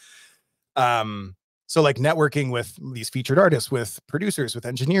 Like, so like networking with these featured artists, with producers, with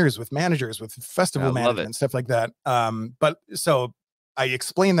engineers, with managers, with festival management, stuff like that. But so I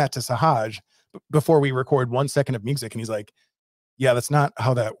explained that to Sahaj before we record 1 second of music, and he's like, yeah, that's not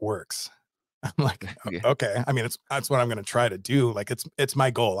how that works. I'm like, okay. I mean, that's what I'm going to try to do. Like, it's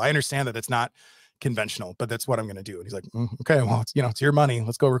my goal. I understand that it's not conventional, but that's what I'm going to do. And he's like, okay, well, it's, you know, it's your money.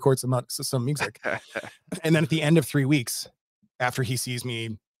 Let's go record some music. And then at the end of 3 weeks, after he sees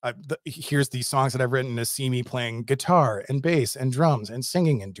me, here's these songs that I've written, to see me playing guitar and bass and drums and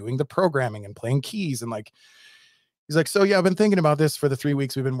singing and doing the programming and playing keys. And like, he's like, so yeah, I've been thinking about this for the 3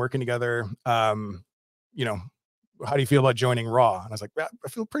 weeks we've been working together. You know, how do you feel about joining Raw? And I was like, I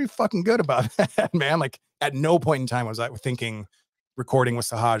feel pretty fucking good about that, man. Like at no point in time was I thinking recording with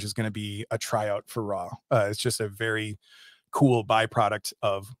Sahaj is going to be a tryout for Raw. It's just a very cool byproduct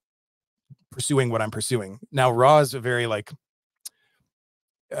of pursuing what I'm pursuing. Now, Raw is a very like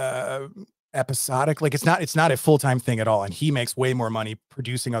episodic, like it's not a full-time thing at all. And he makes way more money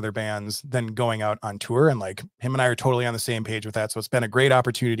producing other bands than going out on tour. And like him and I are totally on the same page with that. So it's been a great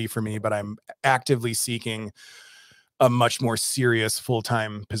opportunity for me, but I'm actively seeking a much more serious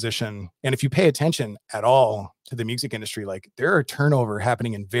full-time position. And if you pay attention at all to the music industry, like there are turnover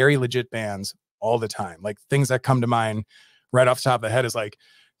happening in very legit bands all the time. Like things that come to mind right off the top of the head is like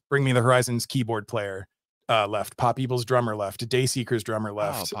Bring Me the Horizon's keyboard player left, Pop Evil's drummer left, Dayseeker's drummer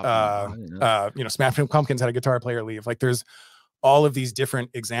left, you know, Smashing Pumpkins had a guitar player leave. Like there's all of these different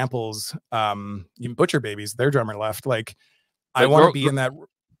examples. Even Butcher Babies, their drummer left. Like I want to be in that.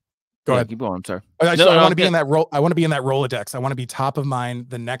 Go ahead. Keep going. I'm sorry. I want to be in that role. I want to be in that Rolodex. I want to be top of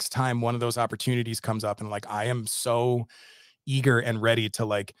mind the next time one of those opportunities comes up. And like, I am so eager and ready to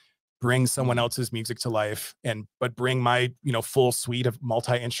like bring someone else's music to life, but bring my, you know, full suite of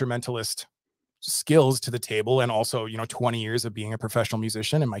multi-instrumentalist skills to the table. And also, you know, 20 years of being a professional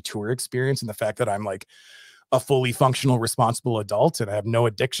musician and my tour experience, and the fact that I'm like a fully functional, responsible adult and I have no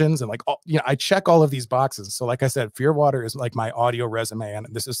addictions. And like, you know, I check all of these boxes. So like I said, Fear Water is like my audio resume. And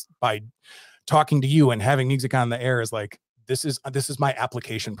this is by talking to you and having music on the air is like, this is my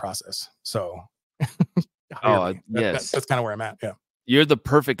application process. So yes, that's kind of where I'm at. Yeah. You're the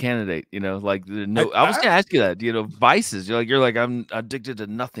perfect candidate, you know, like I was gonna ask you that, you know, vices. You're like, I'm addicted to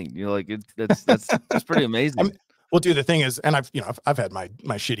nothing. You're like, that's pretty amazing. Well, dude, the thing is, and I've had my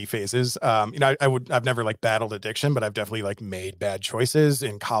shitty phases. You know, I've never like battled addiction, but I've definitely like made bad choices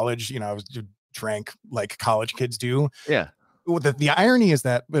in college. You know, I was drank like college kids do. Yeah. The irony is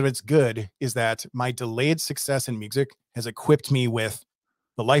that, but it's good, is that my delayed success in music has equipped me with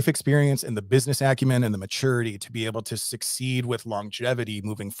the life experience and the business acumen and the maturity to be able to succeed with longevity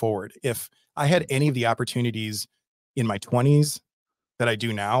moving forward. If I had any of the opportunities in my 20s that I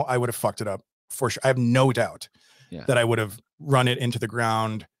do now, I would have fucked it up for sure. I have no doubt that I would have run it into the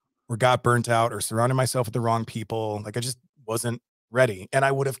ground or got burnt out or surrounded myself with the wrong people. Like I just wasn't ready, and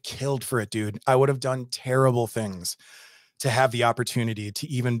I would have killed for it, dude. I would have done terrible things to have the opportunity to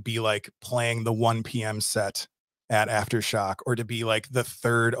even be like playing the 1 p.m. set at Aftershock, or to be like the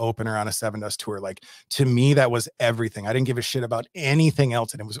third opener on a Sevendust tour. Like to me, that was everything. I didn't give a shit about anything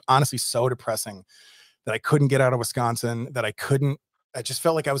else. And it was honestly so depressing that I couldn't get out of Wisconsin, that I just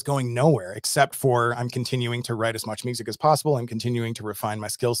felt like I was going nowhere, except for I'm continuing to write as much music as possible and continuing to refine my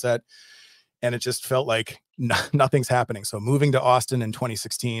skill set. And it just felt like nothing's happening. So moving to Austin in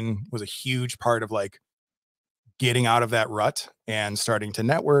 2016 was a huge part of like getting out of that rut and starting to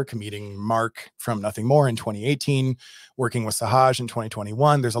network, meeting Mark from Nothing More in 2018, working with Sahaj in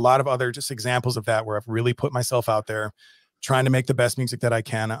 2021. There's a lot of other just examples of that where I've really put myself out there, trying to make the best music that I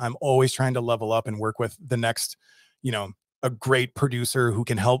can. I'm always trying to level up and work with the next, you know, a great producer who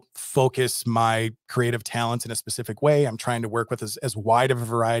can help focus my creative talents in a specific way. I'm trying to work with as wide of a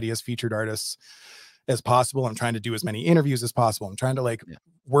variety as featured artists as possible. I'm trying to do as many interviews as possible. I'm trying to like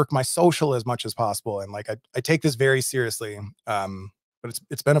work my social as much as possible. And like, I take this very seriously. But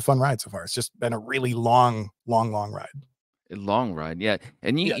it's been a fun ride so far. It's just been a really long ride. A long ride. Yeah.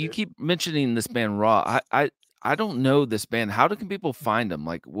 And you keep mentioning this band Raw. I don't know this band. How can people find them?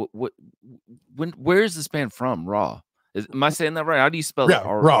 Like where is this band from? Raw. Am I saying that right? How do you spell Yeah, that?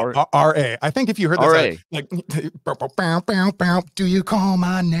 Raw, R-A. I think if you heard this, like, do you call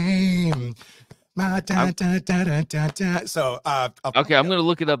my name? So okay, I'm gonna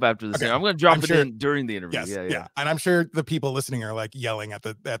look it up after this. Okay. I'm gonna drop it in during the interview. Yes, yeah. And I'm sure the people listening are like yelling at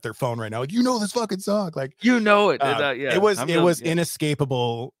their phone right now, like, you know this fucking song, like you know it. Yeah, it was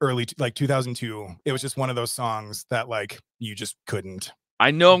inescapable early, like 2002. It was just one of those songs that like you just couldn't.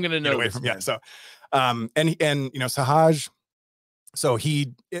 I know I'm gonna know away from. Yeah. So, and you know, Sahaj. So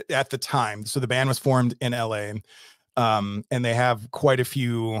he at the time, so the band was formed in LA, and they have quite a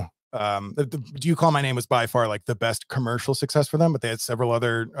few. Do You Call My Name was by far like the best commercial success for them, but they had several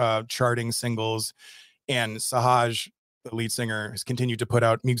other charting singles, and Sahaj, the lead singer, has continued to put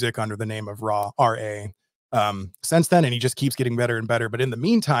out music under the name of Raw, R-A, since then, and he just keeps getting better and better. But in the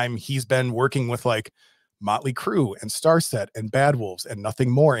meantime, he's been working with like Motley Crue and Starset and Bad Wolves and Nothing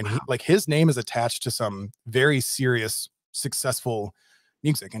More, and he, like, his name is attached to some very serious, successful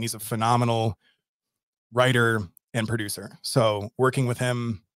music, and he's a phenomenal writer and producer. So working with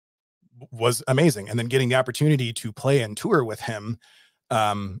him was amazing, and then getting the opportunity to play and tour with him,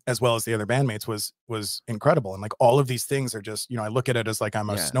 as well as the other bandmates, was incredible. And like all of these things are just, you know, I look at it as like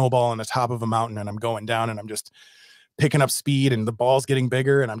I'm a snowball on the top of a mountain, and I'm going down, and I'm just picking up speed, and the ball's getting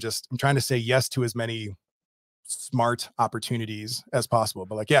bigger, and I'm trying to say yes to as many smart opportunities as possible.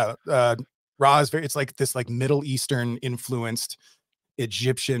 But like, yeah, Raw is it's like this like Middle Eastern influenced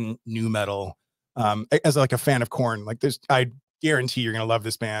Egyptian nu metal. As like a fan of Korn, like I guarantee you're gonna love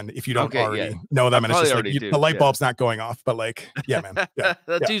this band if you don't already know them. And it's just like the light bulb's not going off, but like, yeah, man. Yeah.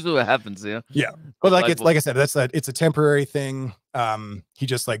 That's usually what happens. Yeah. Yeah. But like, like I said, it's a temporary thing. He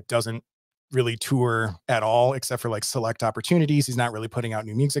just like doesn't really tour at all, except for like select opportunities. He's not really putting out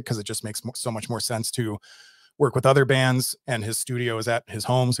new music because it just makes so much more sense to work with other bands, and his studio is at his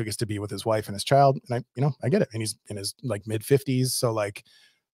home, so he gets to be with his wife and his child. And I get it. And he's in his like mid 50s. So like,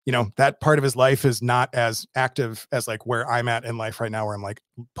 you know, that part of his life is not as active as like where I'm at in life right now, where I'm like,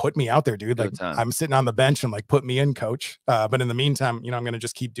 put me out there, dude. Like I'm sitting on the bench and like, put me in, coach. But in the meantime, you know, I'm going to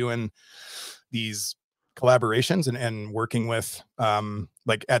just keep doing these collaborations and working with,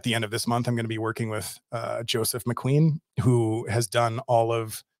 like at the end of this month, I'm going to be working with Joseph McQueen, who has done all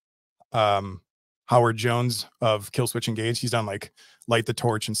of Howard Jones of Killswitch Engage. He's done like Light the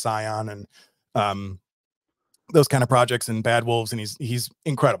Torch and Scion and those kind of projects, and Bad Wolves, and he's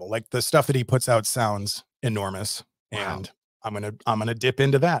incredible. Like the stuff that he puts out sounds enormous. Wow. And I'm gonna dip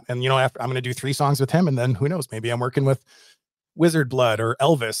into that. And you know, after I'm gonna do 3 songs with him, and then who knows, maybe I'm working with Wizard Blood or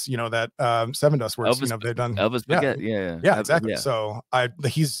Elvis, you know, that Seven Dust works. Elvis, you know, they've done Elvis. Yeah, exactly. Yeah. So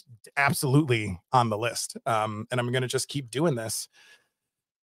he's absolutely on the list. And I'm gonna just keep doing this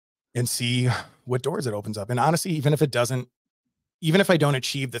and see what doors it opens up. And honestly, even if I don't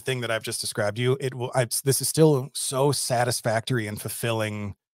achieve the thing that I've just described to you, this is still so satisfactory and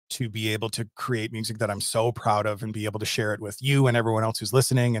fulfilling to be able to create music that I'm so proud of, and be able to share it with you and everyone else who's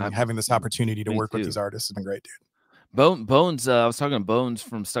listening, and having this opportunity to work with these artists has been great, dude. Bones, I was talking to Bones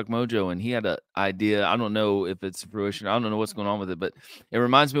from Stuck Mojo, and he had an idea. I don't know if it's fruition. I don't know what's going on with it, but it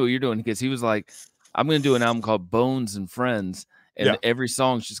reminds me of what you're doing, because he was like, I'm going to do an album called Bones and Friends. And every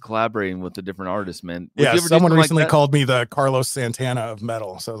song's just collaborating with a different artist, man. Yeah, someone recently called me the Carlos Santana of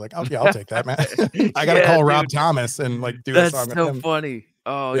metal. So I was like, oh, yeah, I'll take that, man. I got to call Rob Thomas and like do the song with him. That's so funny.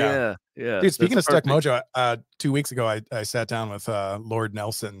 Oh, yeah. Dude, speaking of Stuck Mojo, 2 weeks ago, I sat down with Lord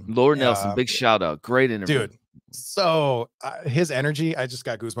Nelson. Lord Nelson, big shout out. Great interview. Dude, so his energy, I just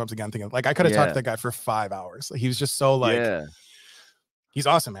got goosebumps again thinking, like, I could have talked to that guy for 5 hours. He was just so like... He's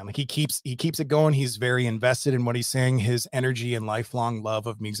awesome, man. Like he keeps it going. He's very invested in what he's saying. His energy and lifelong love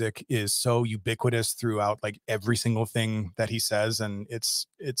of music is so ubiquitous throughout like every single thing that he says. And it's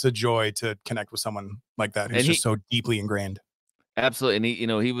a joy to connect with someone like that who's just so deeply ingrained. Absolutely.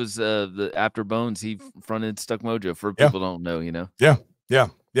 And he was after Bones, he fronted Stuck Mojo, for people don't know, you know? Yeah.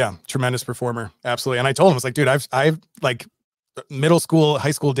 Tremendous performer. Absolutely. And I told him, I was like, dude, I've like middle school,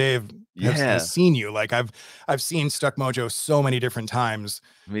 high school Dave has seen you. Like I've seen Stuck Mojo so many different times.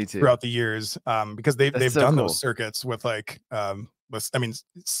 Me too. Throughout the years, because they've done those circuits with like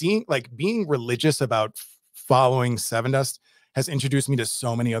seeing, like, being religious about following Seven Dust has introduced me to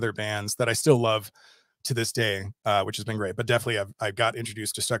so many other bands that I still love to this day, which has been great. But definitely I got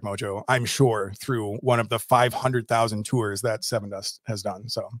introduced to Stuck Mojo, I'm sure, through one of the 500,000 tours that Seven Dust has done.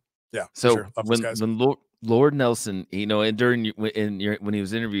 So yeah. So sure. When Lord Nelson, and during when he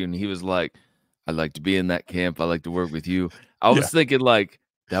was interviewing, he was like, "I'd like to be in that camp. I like to work with you." I was thinking, like,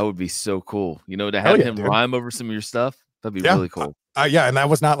 that would be so cool, to have him rhyme over some of your stuff. That'd be really cool. Yeah, and that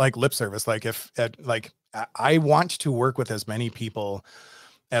was not like lip service. Like I want to work with as many people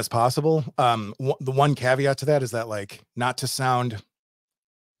as possible. The one caveat to that is that, like, not to sound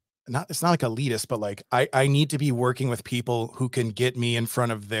it's not like elitist, but like I need to be working with people who can get me in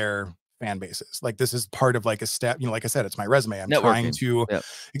front of their fan bases. Like, this is part of like a step, you know, like I said, it's my resume. I'm trying Networking. to Yep.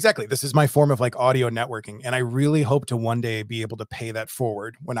 exactly. This is my form of like audio networking. And I really hope to one day be able to pay that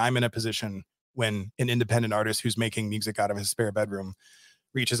forward when I'm in a position when an independent artist who's making music out of his spare bedroom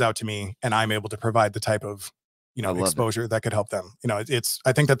reaches out to me and I'm able to provide the type of, you know, exposure that could help them. You know,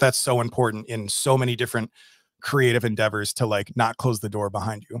 I think that that's so important in so many different creative endeavors to like not close the door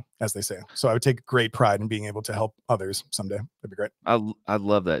behind you, as they say. So I would take great pride in being able to help others someday. That'd be great. I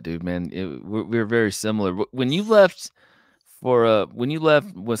love that, dude, man. We're very similar. When you left when you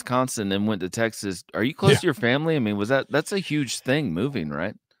left Wisconsin and went to Texas, are you close to your family? I mean, that's a huge thing moving,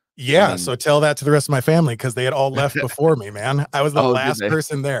 right? Yeah, I mean, so tell that to the rest of my family because they had all left before me, man. I was the oh, did last they?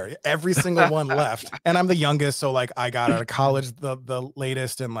 person there. Every single one left, and I'm the youngest, so like I got out of college the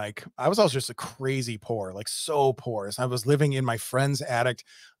latest, and like I was also just a crazy poor, like so poor. So I was living in my friend's attic,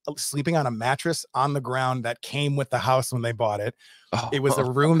 sleeping on a mattress on the ground that came with the house when they bought it. It was a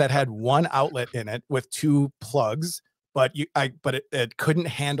Oh, room that had one outlet in it with two plugs, but it couldn't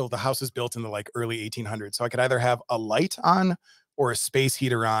handle. The house was built in the like early 1800s, so I could either have a light on or a space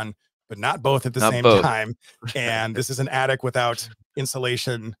heater on, but not both at the not same both. time. And this is an attic without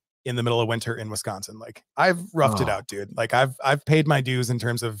insulation in the middle of winter in Wisconsin. Like, I've roughed it out, dude. Like, I've paid my dues in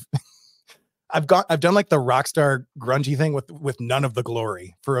terms of I've done like the rock star grungy thing with none of the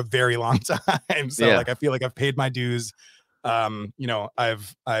glory for a very long time. So Yeah. like I feel like I've paid my dues. You know,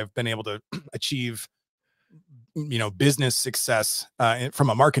 I've been able to achieve, you know, business success from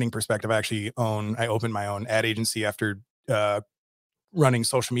a marketing perspective. I opened my own ad agency after running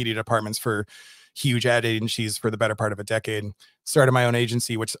social media departments for huge ad agencies for the better part of a decade. Started my own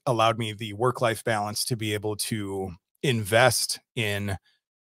agency, which allowed me the work-life balance to be able to invest in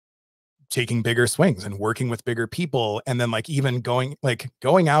taking bigger swings and working with bigger people. And then like even going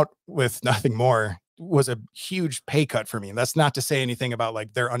out with nothing more was a huge pay cut for me. And that's not to say anything about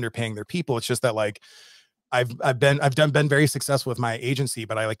like they're underpaying their people. It's just that like I've been very successful with my agency,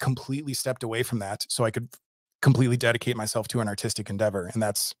 but I like completely stepped away from that so I could completely dedicate myself to an artistic endeavor. And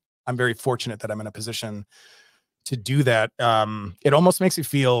I'm very fortunate that I'm in a position to do that. It almost makes you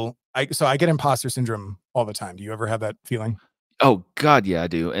feel I get imposter syndrome all the time. Do you ever have that feeling? Oh God, yeah, I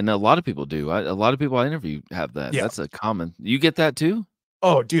do, and a lot of people do. A lot of people I interview have that. Yeah. That's a common. You get that too?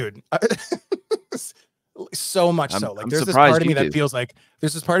 Oh, dude. So much so. Like, I'm there's this part surprised of me you that do. feels like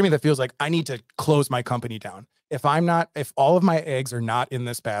I need to close my company down. If all of my eggs are not in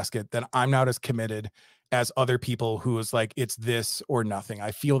this basket, then I'm not as committed as other people who is like, it's this or nothing.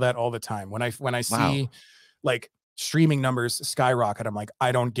 I feel that all the time. When I Wow. see like streaming numbers skyrocket, I'm like,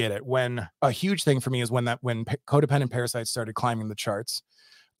 I don't get it. When a huge thing for me is when Codependent Parasites started climbing the charts.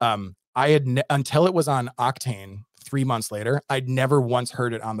 I had until it was on Octane 3 months later, I'd never once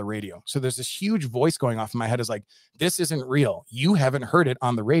heard it on the radio. So there's this huge voice going off in my head is like, this isn't real. You haven't heard it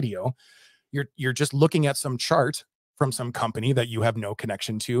on the radio. You're just looking at some chart from some company that you have no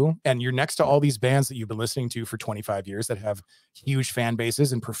connection to. And you're next to all these bands that you've been listening to for 25 years that have huge fan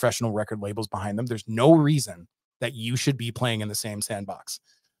bases and professional record labels behind them. There's no reason that you should be playing in the same sandbox.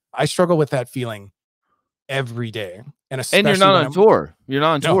 I struggle with that feeling every day. And especially you're not on tour. You're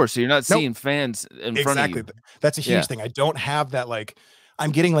not on tour, so you're not Nope. seeing fans in front of you. That's a huge thing. I don't have that, like, I'm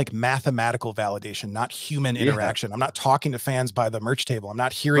getting like mathematical validation, not human interaction. I'm not talking to fans by the merch table. I'm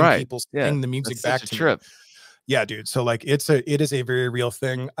not hearing people sing the music back to me. Yeah, dude. So like it is a very real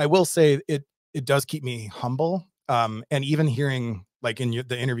thing. I will say it does keep me humble. And even hearing like in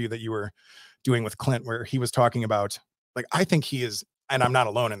the interview that you were doing with Clint, where he was talking about, like, I think he is, and I'm not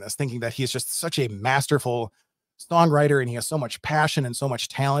alone in this, thinking that he's just such a masterful songwriter and he has so much passion and so much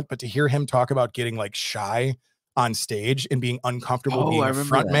talent. But to hear him talk about getting like shy on stage and being uncomfortable being a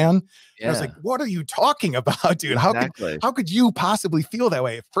front man, I was like, what are you talking about, dude? Exactly. How could you possibly feel that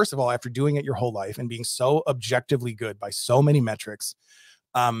way? First of all, after doing it your whole life and being so objectively good by so many metrics,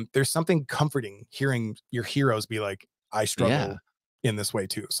 there's something comforting hearing your heroes be like, I struggle in this way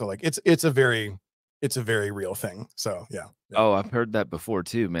too. So like it's a very real thing. So yeah. Oh, I've heard that before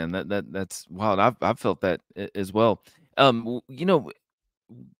too, man. That's wild. I've felt that as well. You know,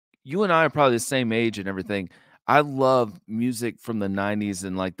 you and I are probably the same age and everything. I love music from the 90s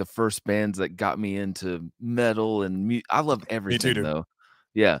and like the first bands that got me into metal and I love everything. Me too, though.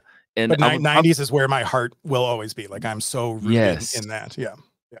 Yeah. And but 90s is where my heart will always be. Like, I'm so rooted in that. Yeah.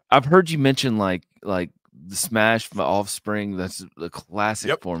 I've heard you mention like the Smash, the Offspring. That's a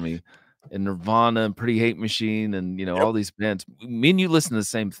classic for me. And Nirvana and Pretty Hate Machine and, you know, all these bands. Me and you listen to the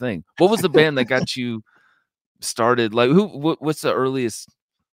same thing. What was the band that got you started? Like, what's the earliest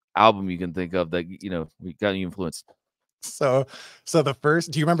album you can think of that we got you influenced? So the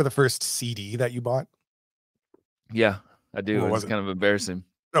first, do you remember the first CD that you bought? Yeah, I do. What It's was it? kind of embarrassing.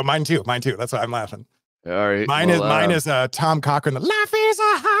 Oh, mine too. That's why I'm laughing. All right. Mine is Tom Cochrane. The Life is a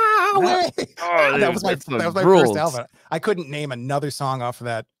Highway. Oh, that was my first album. I couldn't name another song off of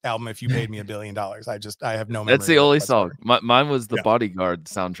that album if you paid me $1 billion. I have no memory. That's the only song. Mine was the Bodyguard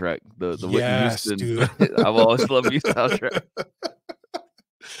soundtrack. The Whitney Houston. Dude. I've always loved you soundtrack.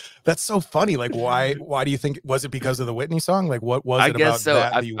 That's so funny. Like, why do you think, was it because of the Whitney song? Like, what was it about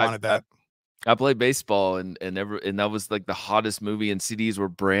that you wanted that? I played baseball and that was like the hottest movie, and CDs were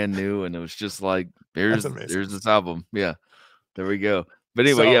brand new, and it was just like, there's this album. Yeah, there we go. But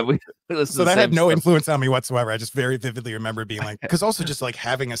anyway, we so that had no influence on me whatsoever. I just very vividly remember being like, because also just like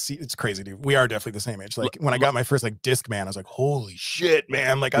having it's crazy, dude. We are definitely the same age. Like when I got my first like Discman, I was like, holy shit,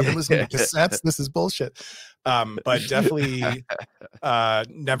 man. Like I've been listening to cassettes. This is bullshit. But definitely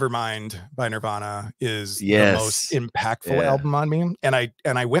Nevermind by Nirvana is the most impactful album on me. And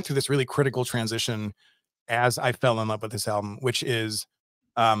I went through this really critical transition as I fell in love with this album, which is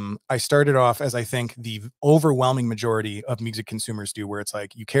I started off as I think the overwhelming majority of music consumers do, where it's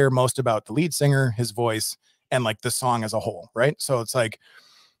like you care most about the lead singer, his voice, and like the song as a whole, right? So it's like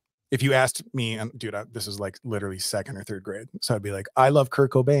if you asked me, and dude, this is like literally 2nd or 3rd grade, so I'd be like, I love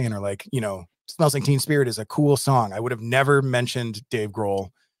Kurt Cobain, or like, Smells Like Teen Spirit is a cool song. I would have never mentioned Dave Grohl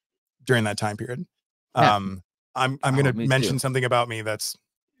during that time period. Yeah. I'm going to mention something about me that's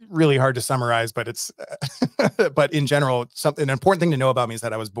really hard to summarize, but it's but in general, an important thing to know about me is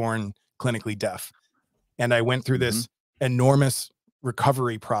that I was born clinically deaf, and I went through this enormous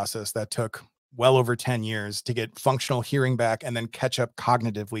recovery process that took well over 10 years to get functional hearing back and then catch up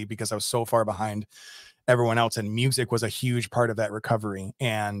cognitively, because I was so far behind everyone else, and music was a huge part of that recovery.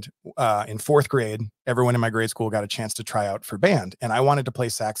 And in 4th grade, everyone in my grade school got a chance to try out for band, and I wanted to play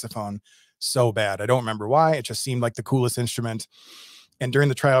saxophone so bad. I don't remember why. It just seemed like the coolest instrument. And during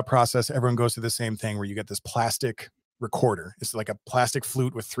the tryout process, everyone goes through the same thing where you get this plastic recorder. It's like a plastic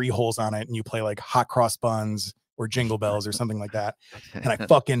flute with 3 holes on it, and you play like Hot Cross Buns or Jingle Bells or something like that. And I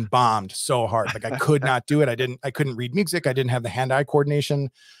fucking bombed so hard. Like I could not do it. I couldn't read music. I didn't have the hand-eye coordination.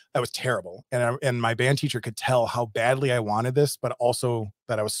 I was terrible. And my band teacher could tell how badly I wanted this, but also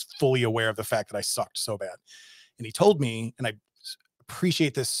that I was fully aware of the fact that I sucked so bad. And he told me, and I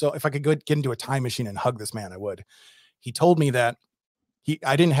appreciate this, so if I could get into a time machine and hug this man, I would. He told me that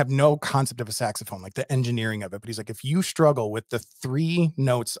I didn't have no concept of a saxophone, like the engineering of it. But he's like, if you struggle with the 3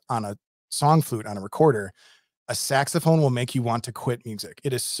 notes on a song flute on a recorder, a saxophone will make you want to quit music.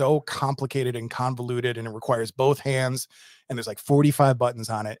 It is so complicated and convoluted, and it requires both hands, and there's like 45 buttons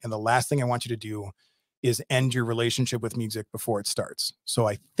on it. And the last thing I want you to do is end your relationship with music before it starts. So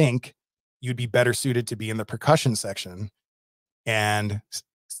I think you'd be better suited to be in the percussion section and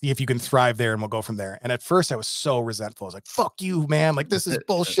see if you can thrive there, and we'll go from there. And at first I was so resentful. I was like, fuck you, man. Like, this is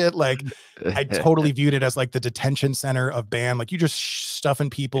bullshit. Like, I totally viewed it as like the detention center of band. Like, you just stuffing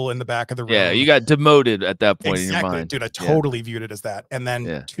people in the back of the room. Yeah, you got demoted at that point in your mind. Dude, I totally viewed it as that. And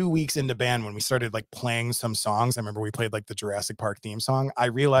then 2 weeks into band, when we started like playing some songs, I remember we played like the Jurassic Park theme song. I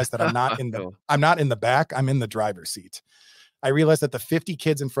realized that I'm not in the back, I'm in the driver's seat. I realized that the 50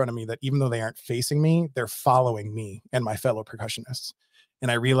 kids in front of me, that even though they aren't facing me, they're following me and my fellow percussionists. And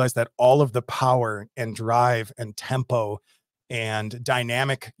I realized that all of the power and drive and tempo and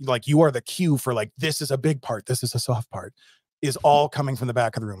dynamic, like you are the cue for like, this is a big part, this is a soft part, is all coming from the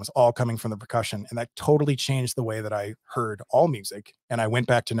back of the room. It's all coming from the percussion. And that totally changed the way that I heard all music. And I went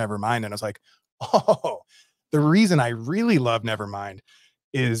back to Nevermind, and I was like, oh, the reason I really love Nevermind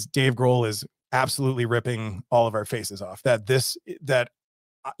is Dave Grohl is absolutely ripping all of our faces off. I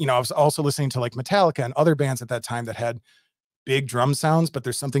was also listening to like Metallica and other bands at that time that had big drum sounds, but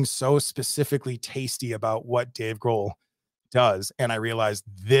there's something so specifically tasty about what Dave Grohl does. And I realized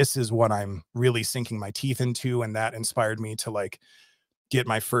this is what I'm really sinking my teeth into. And that inspired me to like get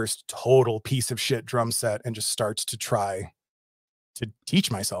my first total piece of shit drum set and just start to try to teach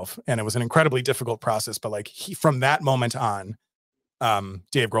myself. And it was an incredibly difficult process, but like from that moment on,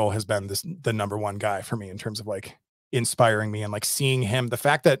 Dave Grohl has been the #1 guy for me in terms of like inspiring me, and like seeing him, the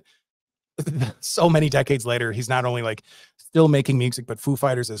fact that so many decades later, he's not only like still making music, but Foo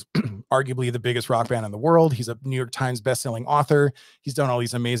Fighters is arguably the biggest rock band in the world. He's a New York Times bestselling author. He's done all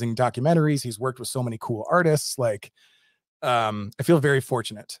these amazing documentaries. He's worked with so many cool artists. Like, I feel very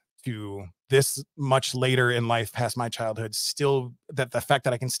fortunate to this much later in life, past my childhood, still that the fact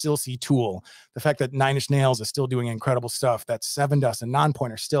that I can still see Tool, the fact that Nine Inch Nails is still doing incredible stuff, that Seven Dust and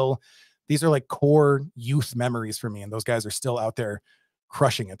Nonpoint are still, these are like core youth memories for me. And those guys are still out there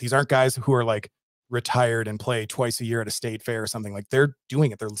crushing it. These aren't guys who are like retired and play twice a year at a state fair or something. Like they're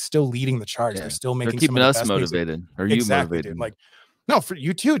doing it. They're still leading the charge. Yeah. They're still making keeping some of the us best motivated. music. Are you Exactly, motivated? dude. Like, no, for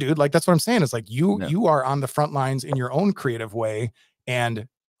you too, dude. Like, that's what I'm saying. Is like No. you are on the front lines in your own creative way. And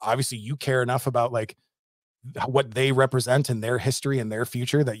obviously you care enough about like what they represent in their history and their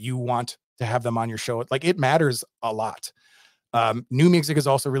future that you want to have them on your show. Like it matters a lot. New music is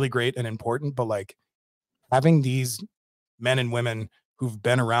also really great and important, but like having these men and women who've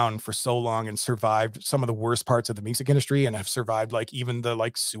been around for so long and survived some of the worst parts of the music industry and have survived like even the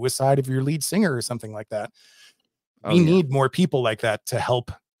like suicide of your lead singer or something like that. We need more people like that to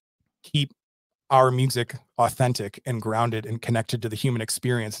help keep our music authentic and grounded and connected to the human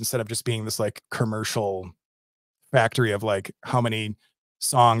experience instead of just being this like commercial factory of like how many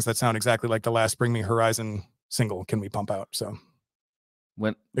songs that sound exactly like the last Bring Me Horizon single can we pump out. So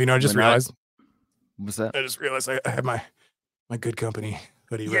when I just realized what's that? I just realized I have my Good Company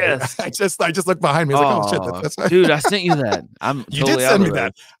hoodie. Yes. Right. I just looked behind me. I was like, oh shit, that's dude, I sent you that. You did send me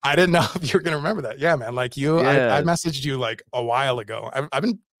that. I didn't know if you were gonna remember that. Yeah, man. Like you, I messaged you like a while ago. I've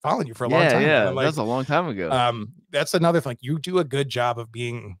been following you for a long time. Yeah, like, that's a long time ago. That's another thing. You do a good job of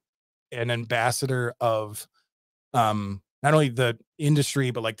being an ambassador of not only the industry,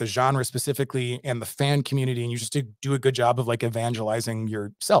 but like the genre specifically and the fan community. And you just do a good job of like evangelizing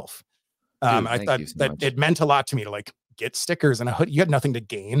yourself. Dude, I thought that it meant a lot to me to like get stickers and a hoodie. You had nothing to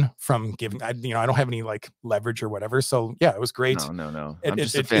gain from giving. I don't have any like leverage or whatever. So yeah, it was great. No. I'm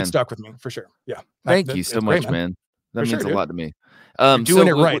just a fan. It stuck with me for sure. Yeah. Thank you so much, man. That means a lot to me. You're doing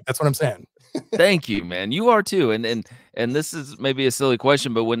it right. That's what I'm saying. Thank you, man. You are too. And this is maybe a silly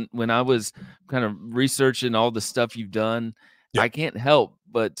question, but when I was kind of researching all the stuff you've done, I can't help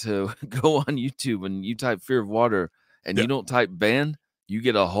but to go on YouTube and you type Fear of Water and you don't type band, you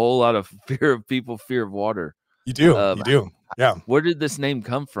get a whole lot of Fear of Water. You do. You do. Yeah. Where did this name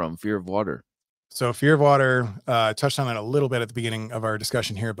come from? Fear of Water. So Fear of Water, touched on that a little bit at the beginning of our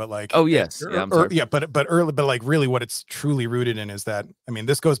discussion here, but like, oh yes. But early, but like really what it's truly rooted in is that, I mean,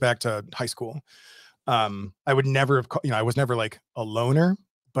 this goes back to high school. I would never have, I was never like a loner,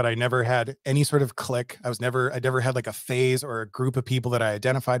 but I never had any sort of clique. I never had like a phase or a group of people that I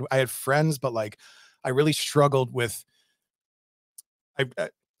identified. I had friends, but like, I really struggled with,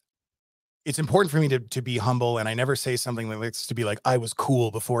 it's important for me to be humble. And I never say something like this to be like, I was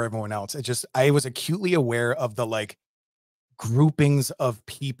cool before everyone else. I was acutely aware of the like groupings of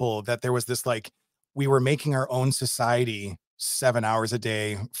people that there was this, like, we were making our own society 7 hours a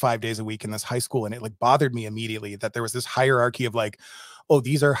day, 5 days a week in this high school. And it like bothered me immediately that there was this hierarchy of like, oh,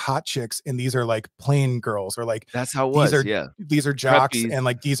 these are hot chicks and these are like plain girls, or like that's how it was. These are jocks and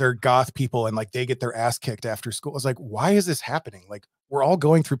like these are goth people and like they get their ass kicked after school. I was like, why is this happening? Like, we're all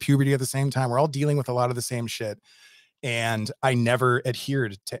going through puberty at the same time. We're all dealing with a lot of the same shit. And I never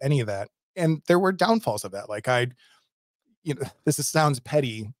adhered to any of that. And there were downfalls of that. Like sounds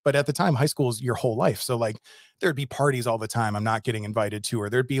petty, but at the time, high school is your whole life. So like there'd be parties all the time I'm not getting invited to, or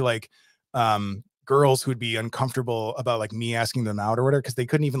there'd be like girls who'd be uncomfortable about like me asking them out or whatever, because they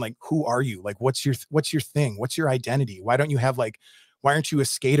couldn't even like, who are you? Like, what's your thing? What's your identity? Why don't you have like, why aren't you a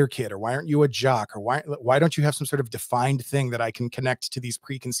skater kid, or why aren't you a jock, or why don't you have some sort of defined thing that I can connect to these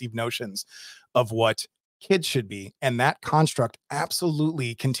preconceived notions of what kids should be? And that construct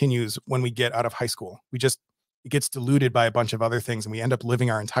absolutely continues when we get out of high school. It gets diluted by a bunch of other things and we end up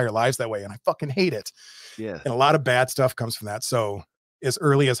living our entire lives that way. And I fucking hate it. Yeah. And a lot of bad stuff comes from that. So as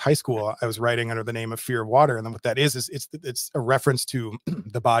early as high school, I was writing under the name of Fear of Water. And then what that is it's a reference to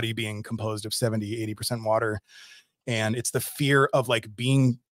the body being composed of 70-80% water. And it's the fear of like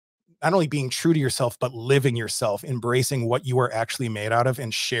not only being true to yourself, but living yourself, embracing what you are actually made out of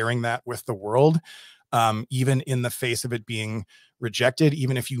and sharing that with the world. Even in the face of it being rejected,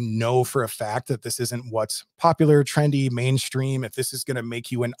 even if you know for a fact that this isn't what's popular, trendy, mainstream, if this is going to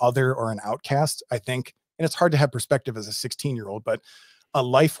make you an other or an outcast, I think, and it's hard to have perspective as a 16-year-old, but a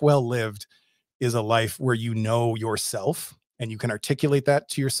life well lived is a life where you know yourself and you can articulate that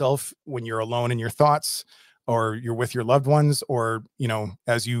to yourself when you're alone in your thoughts, or you're with your loved ones, or,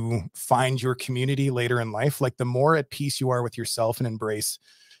 as you find your community later in life. Like the more at peace you are with yourself and embrace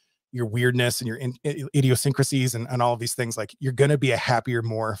your weirdness and your idiosyncrasies and all of these things, like you're going to be a happier,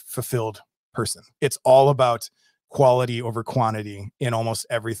 more fulfilled person. It's all about quality over quantity in almost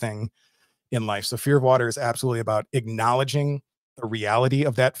everything in life. So Fear of Water is absolutely about acknowledging the reality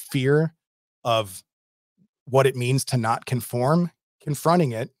of that fear of what it means to not conform,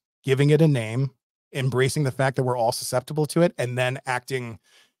 confronting it, giving it a name, embracing the fact that we're all susceptible to it, and then acting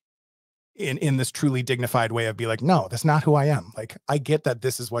in this truly dignified way of be like, no, that's not who I am. Like, I get that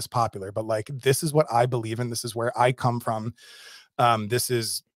this is what's popular, but like, this is what I believe in. This is where I come from. This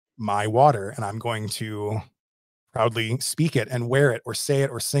is my water, and I'm going to proudly speak it and wear it or say it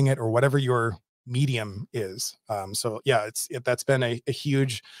or sing it or whatever your medium is. So yeah, that's been a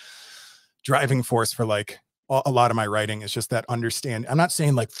huge driving force for like a lot of my writing, is just that understand. I'm not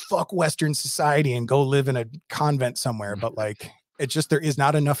saying like fuck Western society and go live in a convent somewhere, but like it's just, there is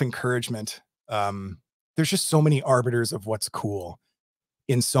not enough encouragement. There's just so many arbiters of what's cool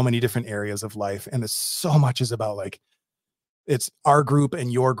in so many different areas of life. And it's so much is about like, it's our group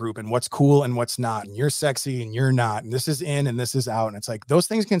and your group and what's cool and what's not. And you're sexy and you're not. And this is in and this is out. And it's like, those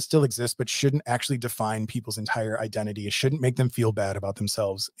things can still exist, but shouldn't actually define people's entire identity. It shouldn't make them feel bad about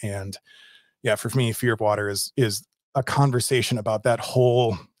themselves. And yeah, for me, Fear of Water is a conversation about that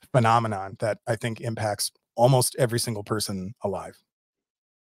whole phenomenon that I think impacts almost every single person alive.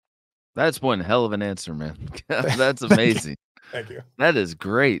 That's one hell of an answer, man. That's amazing. Thank you. That is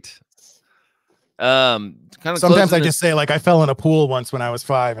great. Kind of sometimes I just say like I fell in a pool once when I was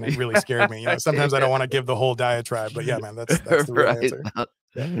 5 and it really scared me. You know, sometimes I don't want to give the whole diatribe, but yeah, man, that's the real answer.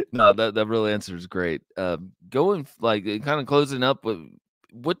 No, that real answer is great. Going like kind of closing up with,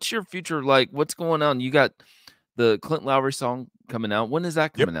 what's your future like? What's going on? You got the Clint Lowry song coming out. When is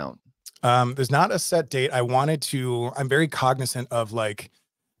that coming out? There's not a set date. I'm very cognizant of like,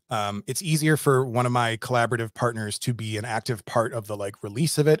 it's easier for one of my collaborative partners to be an active part of the like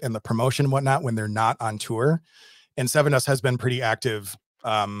release of it and the promotion and whatnot when they're not on tour. And Sevendust has been pretty active.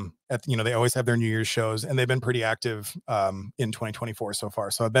 They always have their New Year's shows, and they've been pretty active in 2024 so far.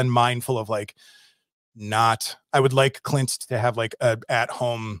 So I've been mindful of like, I would like Clint to have like a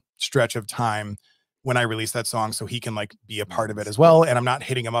at-home stretch of time when I release that song so he can like be a part of it as well. And I'm not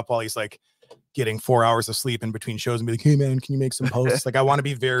hitting him up while he's like getting 4 hours of sleep in between shows and be like, hey man, can you make some posts? Like I want to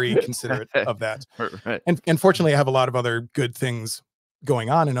be very considerate of that. Right. And fortunately I have a lot of other good things going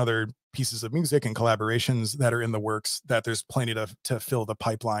on and other pieces of music and collaborations that are in the works that there's plenty to fill the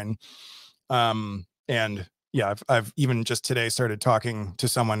pipeline. And yeah, I've even just today started talking to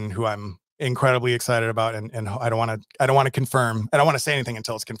someone who I'm incredibly excited about, and I don't want to confirm. I don't want to say anything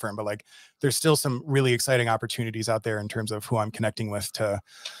until it's confirmed, but like there's still some really exciting opportunities out there in terms of who I'm connecting with to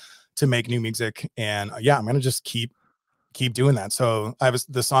make new music. And yeah, I'm going to just keep doing that. So I have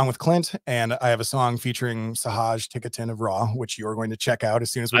the song with Clint, and I have a song featuring Sahaj Tikatin of Raw, which you're going to check out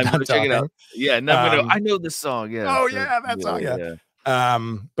as soon as we're done talking. Check it out. Yeah, no, I know this song. Yeah. Oh yeah, that song. Yeah.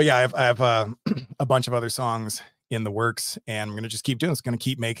 But yeah, I have a bunch of other songs in the works, and I'm going to just keep doing this. Going to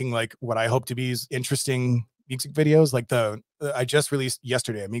keep making like what I hope to be interesting music videos. Like I just released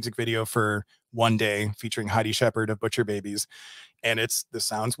yesterday a music video for One Day featuring Heidi Shepard of Butcher Babies. And this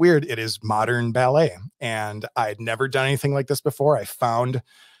sounds weird. It is modern ballet. And I'd never done anything like this before. I found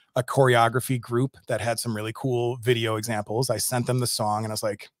a choreography group that had some really cool video examples. I sent them the song and I was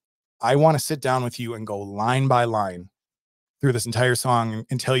like, I want to sit down with you and go line by line through this entire song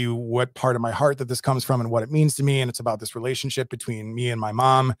and tell you what part of my heart that this comes from and what it means to me. And it's about this relationship between me and my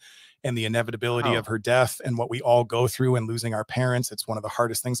mom and the inevitability of her death and what we all go through and losing our parents. It's one of the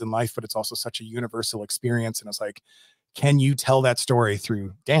hardest things in life, but it's also such a universal experience. And it's like, can you tell that story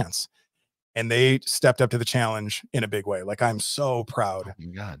through dance? And they stepped up to the challenge in a big way. Like, I'm so proud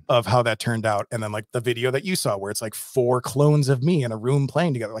of how that turned out. And then like the video that you saw where it's like 4 clones of me in a room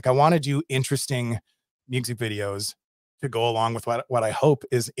playing together. Like I want to do interesting music videos to go along with what I hope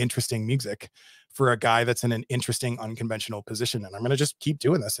is interesting music for a guy that's in an interesting, unconventional position. And I'm going to just keep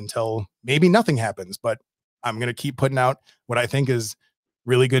doing this until maybe nothing happens, but I'm going to keep putting out what I think is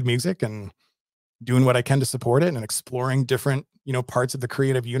really good music and doing what I can to support it and exploring different, parts of the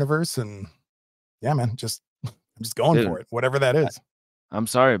creative universe. And yeah, man, I'm just going for it, whatever that is. I'm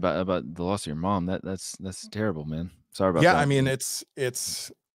sorry about the loss of your mom. That's terrible, man. Sorry about that. Yeah. I mean, it's,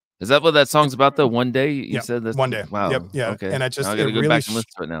 is that what that song's about though? One Day you said that? One Day. Wow. Yep. Yeah. Okay. And I gotta go back and listen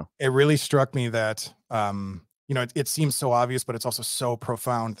to it now. It really struck me that, it seems so obvious, but it's also so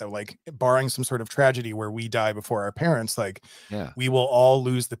profound that like barring some sort of tragedy where we die before our parents, like we will all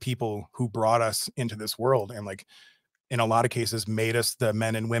lose the people who brought us into this world. And like, in a lot of cases made us the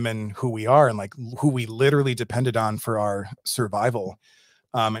men and women who we are and like who we literally depended on for our survival.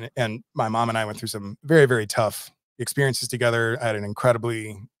 And my mom and I went through some very, very tough experiences together. I had an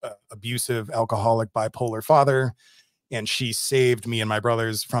incredibly abusive, alcoholic, bipolar father, and she saved me and my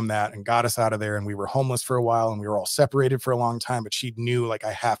brothers from that and got us out of there. And we were homeless for a while and we were all separated for a long time, but she knew like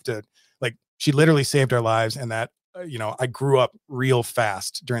she literally saved our lives. And that, I grew up real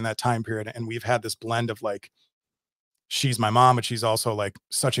fast during that time period. And we've had this blend of like, she's my mom, but she's also like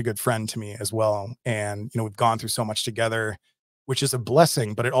such a good friend to me as well. And, we've gone through so much together, which is a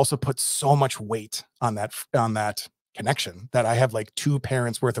blessing, but it also puts so much weight on that connection, that I have like 2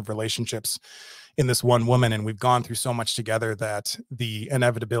 parents worth of relationships in this one woman. And we've gone through so much together that the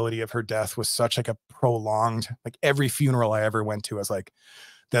inevitability of her death was such like a prolonged, like every funeral I ever went to, I was like,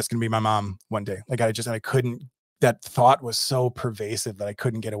 that's going to be my mom one day. Like I couldn't, that thought was so pervasive that I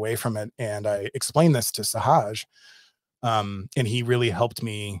couldn't get away from it. And I explained this to Sahaj, and he really helped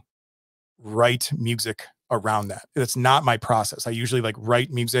me write music around that. It's not my process. I usually like write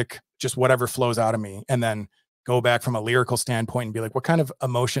music, just whatever flows out of me, and then go back from a lyrical standpoint and be like, what kind of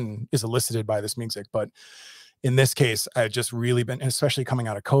emotion is elicited by this music? But in this case, I've just really been, especially coming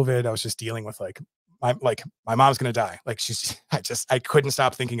out of COVID, I was just dealing with like my mom's going to die. Like I couldn't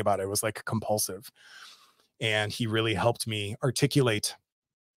stop thinking about it. It was like compulsive. And he really helped me articulate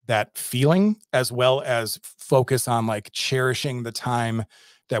that feeling, as well as focus on like cherishing the time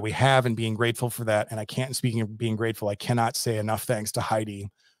that we have and being grateful for that. And speaking of being grateful, I cannot say enough thanks to Heidi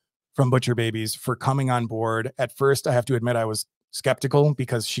from Butcher Babies for coming on board. At first, I have to admit, I was skeptical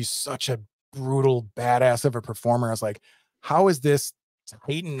because she's such a brutal badass of a performer. I was like, how is this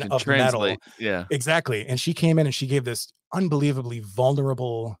titan of metal? Yeah, exactly. And she came in and she gave this unbelievably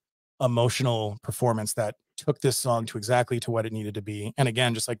vulnerable, emotional performance that took this song to what it needed to be. And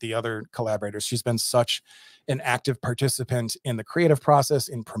again, just like the other collaborators, she's been such an active participant in the creative process,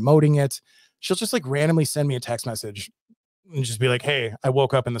 in promoting it. She'll just like randomly send me a text message and just be like, hey, I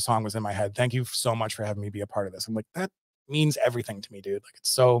woke up and the song was in my head. Thank you so much for having me be a part of this. I'm like, that means everything to me, dude. Like,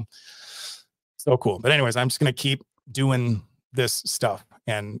 it's so cool. But anyways, I'm just going to keep doing this stuff.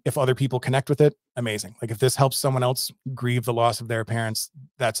 And if other people connect with it, amazing. Like if this helps someone else grieve the loss of their parents,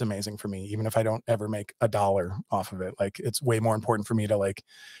 that's amazing for me. Even if I don't ever make $1 off of it, like it's way more important for me to like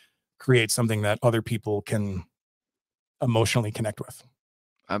create something that other people can emotionally connect with.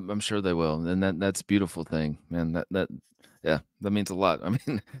 I'm sure they will. And that's a beautiful thing, man. Yeah, that means a lot. I mean,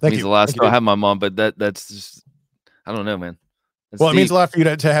 it Thank means you. a lot. I still have my mom, but that's just, I don't know, man. Well, it means a lot for you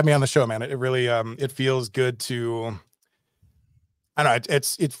to have me on the show, man. It really, it feels good to, I don't know,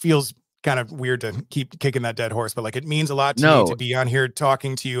 it feels kind of weird to keep kicking that dead horse, but like it means a lot to me to be on here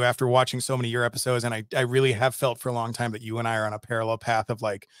talking to you after watching so many of your episodes. And I really have felt for a long time that you and I are on a parallel path of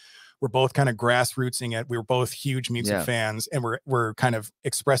like, we're both kind of grassrootsing it. We're both huge music fans, and we're kind of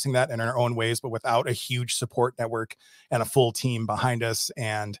expressing that in our own ways, but without a huge support network and a full team behind us.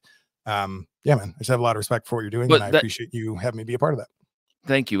 And yeah, man, I just have a lot of respect for what you're doing, but and I appreciate you having me be a part of that.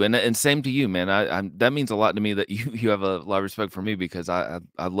 Thank you, and same to you, man. That means a lot to me that you have a lot of respect for me, because I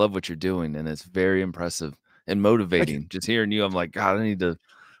love what you're doing, and it's very impressive and motivating. Just hearing you, I'm like, God, I need to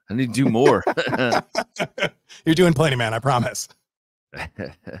do more. You're doing plenty, man. I promise.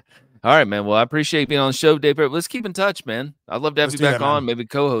 All right, man. Well, I appreciate being on the show, Dave. Let's keep in touch, man. I'd love to have you back on, maybe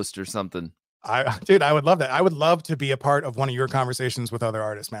co-host or something. Dude, I would love that. I would love to be a part of one of your conversations with other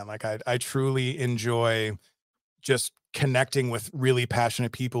artists, man. Like I truly enjoy just connecting with really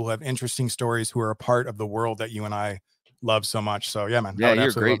passionate people who have interesting stories, who are a part of the world that you and I love so much. So yeah, man. Yeah, you're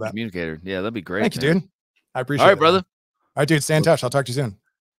a great communicator. Yeah, that'd be great. Thank you, dude. I appreciate it. All right, brother. All right, dude. Stay in touch. I'll talk to you soon.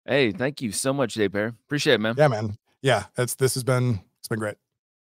 Hey, thank you so much, Dave Perry. Appreciate it, man. Yeah, man. Yeah, it's been great.